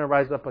 Iraq is going to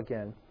rise up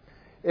again.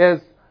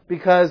 Is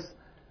because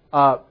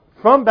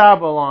from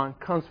Babylon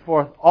comes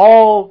forth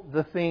all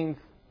the things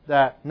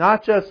that,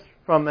 not just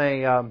from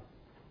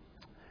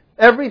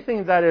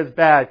everything that is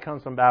bad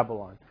comes from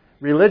Babylon.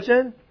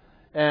 Religion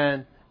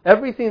and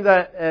everything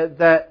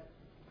that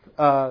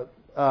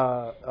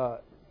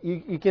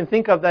you can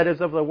think of that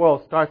is of the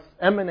world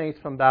emanates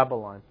from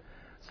Babylon.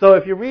 So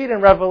if you read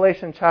in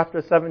Revelation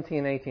chapter 17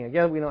 and 18,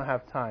 again, we don't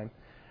have time.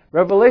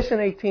 Revelation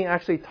 18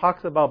 actually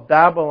talks about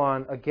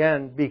Babylon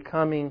again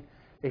becoming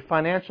a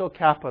financial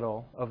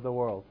capital of the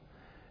world.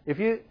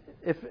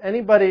 If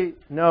anybody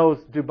knows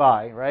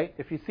Dubai, right?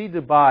 If you see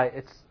Dubai,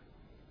 it's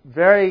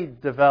very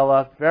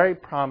developed, very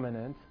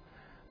prominent.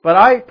 But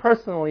I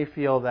personally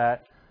feel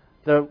that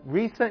the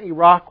recent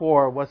Iraq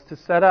war was to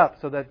set up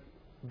so that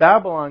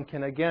Babylon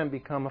can again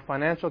become a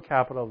financial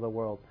capital of the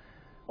world.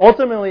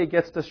 Ultimately, it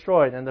gets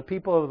destroyed, and the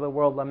people of the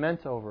world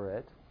lament over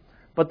it.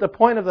 But the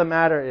point of the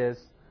matter is,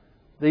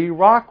 the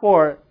Iraq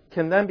War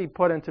can then be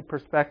put into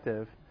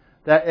perspective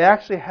that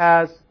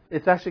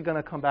it's actually going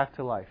to come back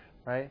to life,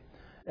 right?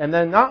 And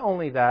then not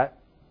only that,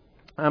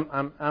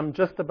 I'm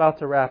just about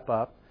to wrap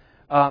up.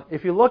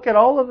 If you look at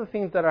all of the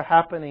things that are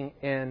happening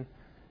in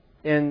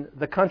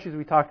the countries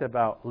we talked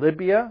about,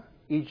 Libya,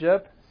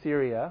 Egypt,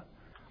 Syria,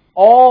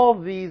 all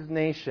these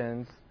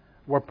nations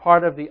were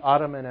part of the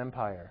Ottoman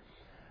Empire.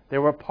 They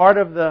were part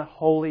of the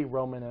Holy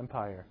Roman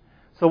Empire.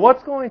 So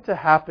what's going to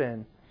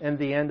happen in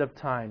the end of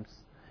times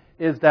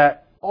is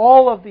that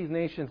all of these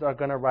nations are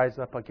going to rise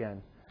up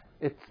again.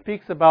 It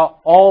speaks about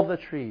all the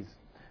trees.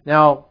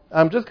 Now,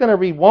 I'm just going to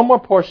read one more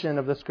portion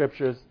of the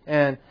scriptures,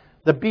 and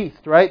the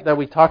beast, right, that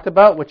we talked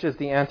about, which is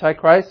the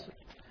Antichrist.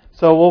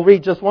 So we'll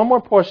read just one more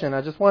portion.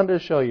 I just wanted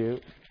to show you.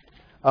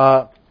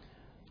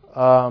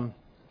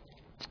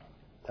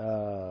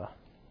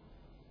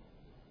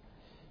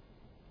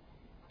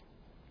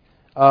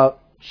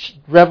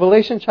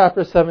 Revelation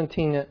chapter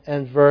 17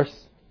 and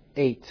verse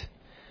 8.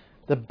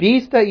 The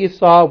beast that you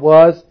saw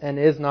was and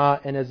is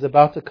not and is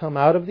about to come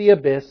out of the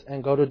abyss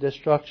and go to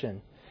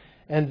destruction.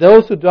 And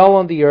those who dwell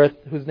on the earth,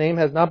 whose name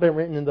has not been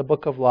written in the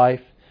book of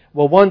life,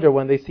 will wonder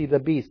when they see the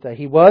beast, that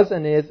he was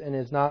and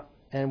is not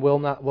and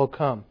will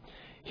come.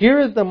 Here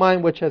is the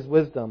mind which has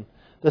wisdom.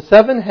 The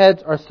 7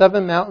 heads are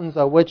 7 mountains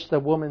on which the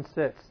woman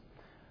sits.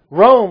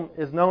 Rome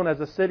is known as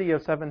a city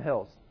of 7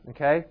 hills.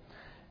 Okay?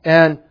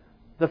 And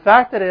the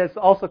fact that it's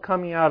also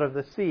coming out of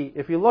the sea,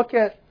 if you look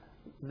at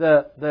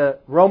the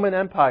Roman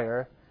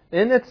Empire,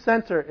 in its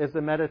center is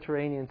the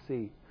Mediterranean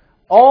Sea.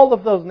 All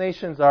of those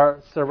nations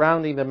are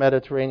surrounding the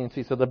Mediterranean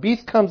Sea. So the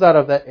beast comes out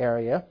of that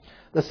area.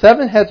 The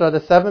 7 heads are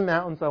the 7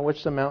 mountains on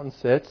which the mountain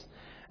sits.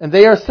 And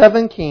they are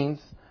 7 kings,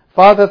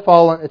 father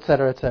fallen,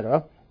 etc.,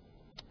 etc.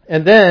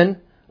 And then,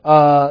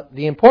 the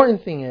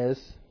important thing is,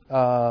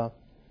 what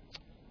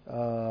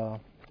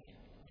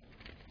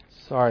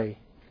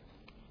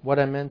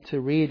I meant to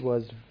read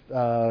was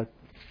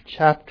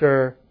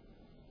chapter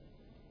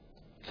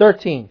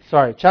 13.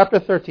 Chapter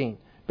 13.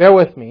 Bear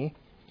with me.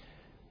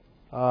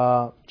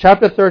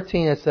 Chapter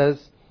 13, it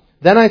says,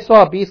 Then I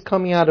saw a beast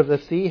coming out of the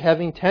sea,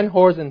 having 10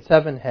 horns and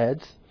 7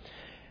 heads.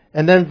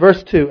 And then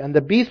verse 2, And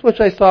the beast which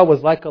I saw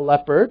was like a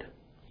leopard,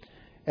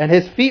 and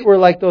his feet were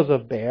like those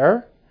of a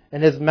bear,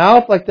 and his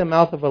mouth like the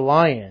mouth of a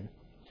lion.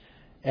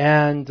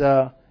 And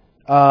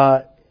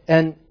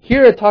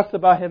here it talks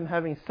about him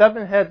having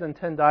 7 heads and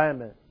 10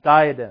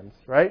 diadems,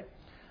 right?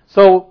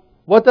 So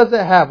what does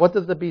it have? What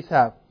does the beast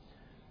have?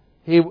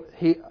 He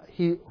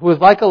was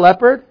like a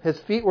leopard, his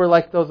feet were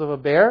like those of a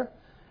bear,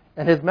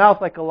 and his mouth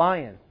like a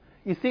lion.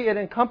 You see, it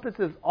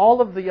encompasses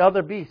all of the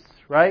other beasts,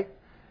 right?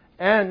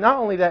 And not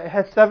only that, it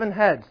has 7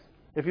 heads.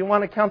 If you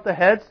want to count the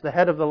heads, the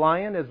head of the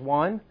lion is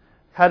 1,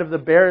 head of the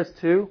bear is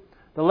 2,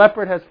 the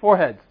leopard has 4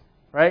 heads,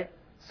 right?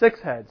 6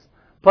 heads,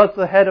 plus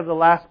the head of the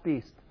last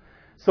beast.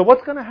 So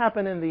what's going to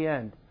happen in the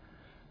end?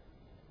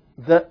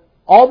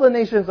 All the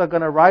nations are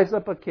going to rise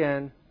up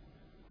again,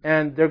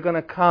 and they're going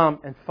to come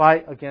and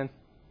fight against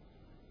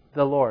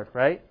the Lord,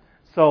 right?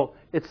 So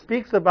it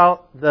speaks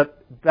about the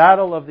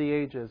battle of the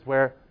ages,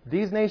 where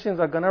these nations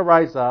are going to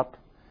rise up,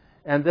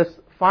 and this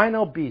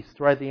final beast,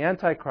 right, the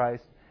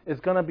Antichrist, is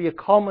going to be a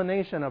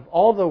culmination of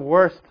all the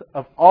worst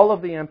of all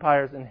of the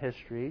empires in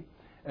history,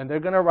 and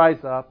they're going to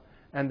rise up,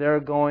 and they're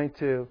going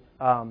to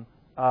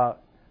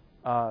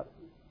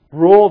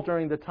rule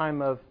during the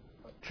time of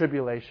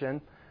tribulation.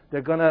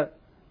 They're going to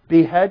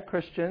behead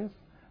Christians.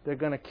 They're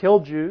going to kill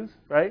Jews,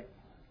 right?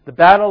 The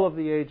battle of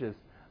the ages,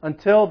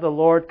 until the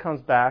Lord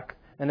comes back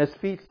and his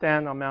feet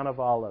stand on Mount of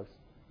Olives.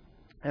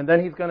 And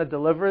then he's going to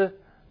deliver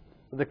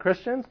the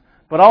Christians,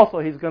 but also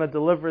he's going to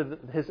deliver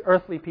his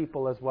earthly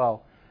people as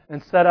well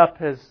and set up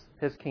his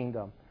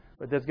kingdom.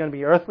 But there's going to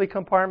be an earthly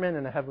compartment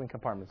and a heavenly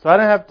compartment. So I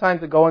don't have time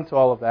to go into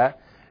all of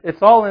that.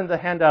 It's all in the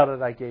handout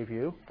that I gave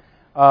you.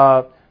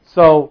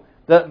 So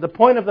the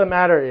point of the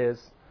matter is,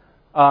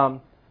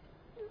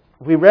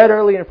 we read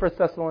earlier in 1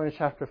 Thessalonians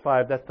chapter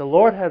 5 that the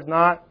Lord has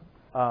not,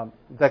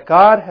 that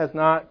God has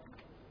not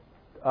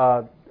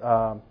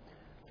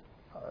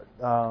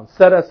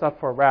set us up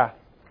for wrath,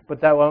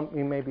 but that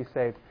we may be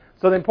saved.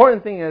 So the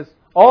important thing is,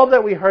 all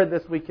that we heard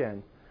this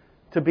weekend,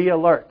 to be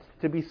alert,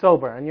 to be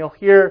sober. And you'll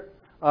hear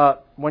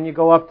when you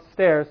go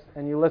upstairs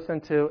and you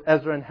listen to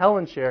Ezra and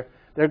Helen share,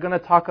 they're going to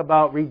talk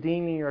about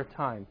redeeming your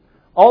time.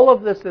 All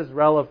of this is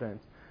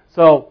relevant.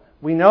 So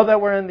we know that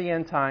we're in the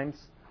end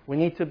times. We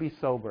need to be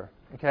sober.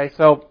 Okay,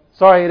 so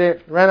sorry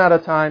it ran out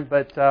of time,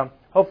 but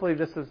hopefully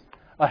this is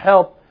a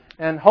help.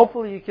 And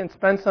hopefully you can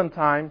spend some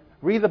time,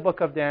 read the book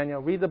of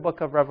Daniel, read the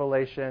book of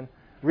Revelation,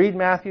 read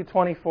Matthew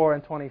 24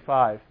 and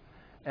 25.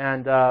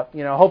 And,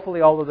 hopefully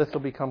all of this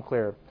will become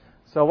clear.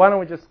 So why don't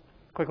we just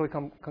quickly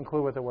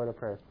conclude with a word of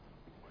prayer.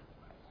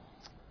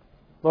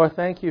 Lord,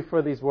 thank you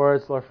for these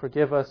words. Lord,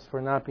 forgive us for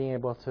not being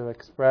able to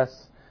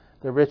express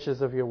the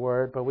riches of your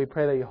word. But we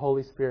pray that your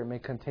Holy Spirit may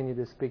continue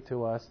to speak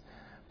to us,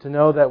 to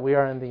know that we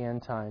are in the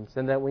end times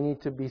and that we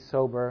need to be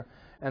sober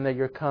and that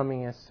your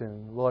coming is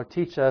soon. Lord,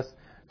 teach us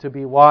to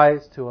be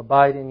wise, to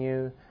abide in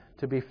you,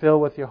 to be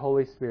filled with your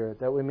Holy Spirit,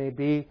 that we may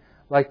be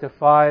like the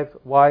 5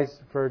 wise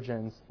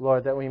virgins,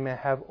 Lord, that we may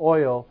have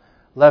oil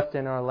left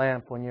in our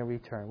lamp when you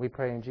return. We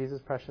pray in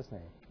Jesus' precious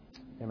name.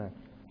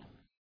 Amen.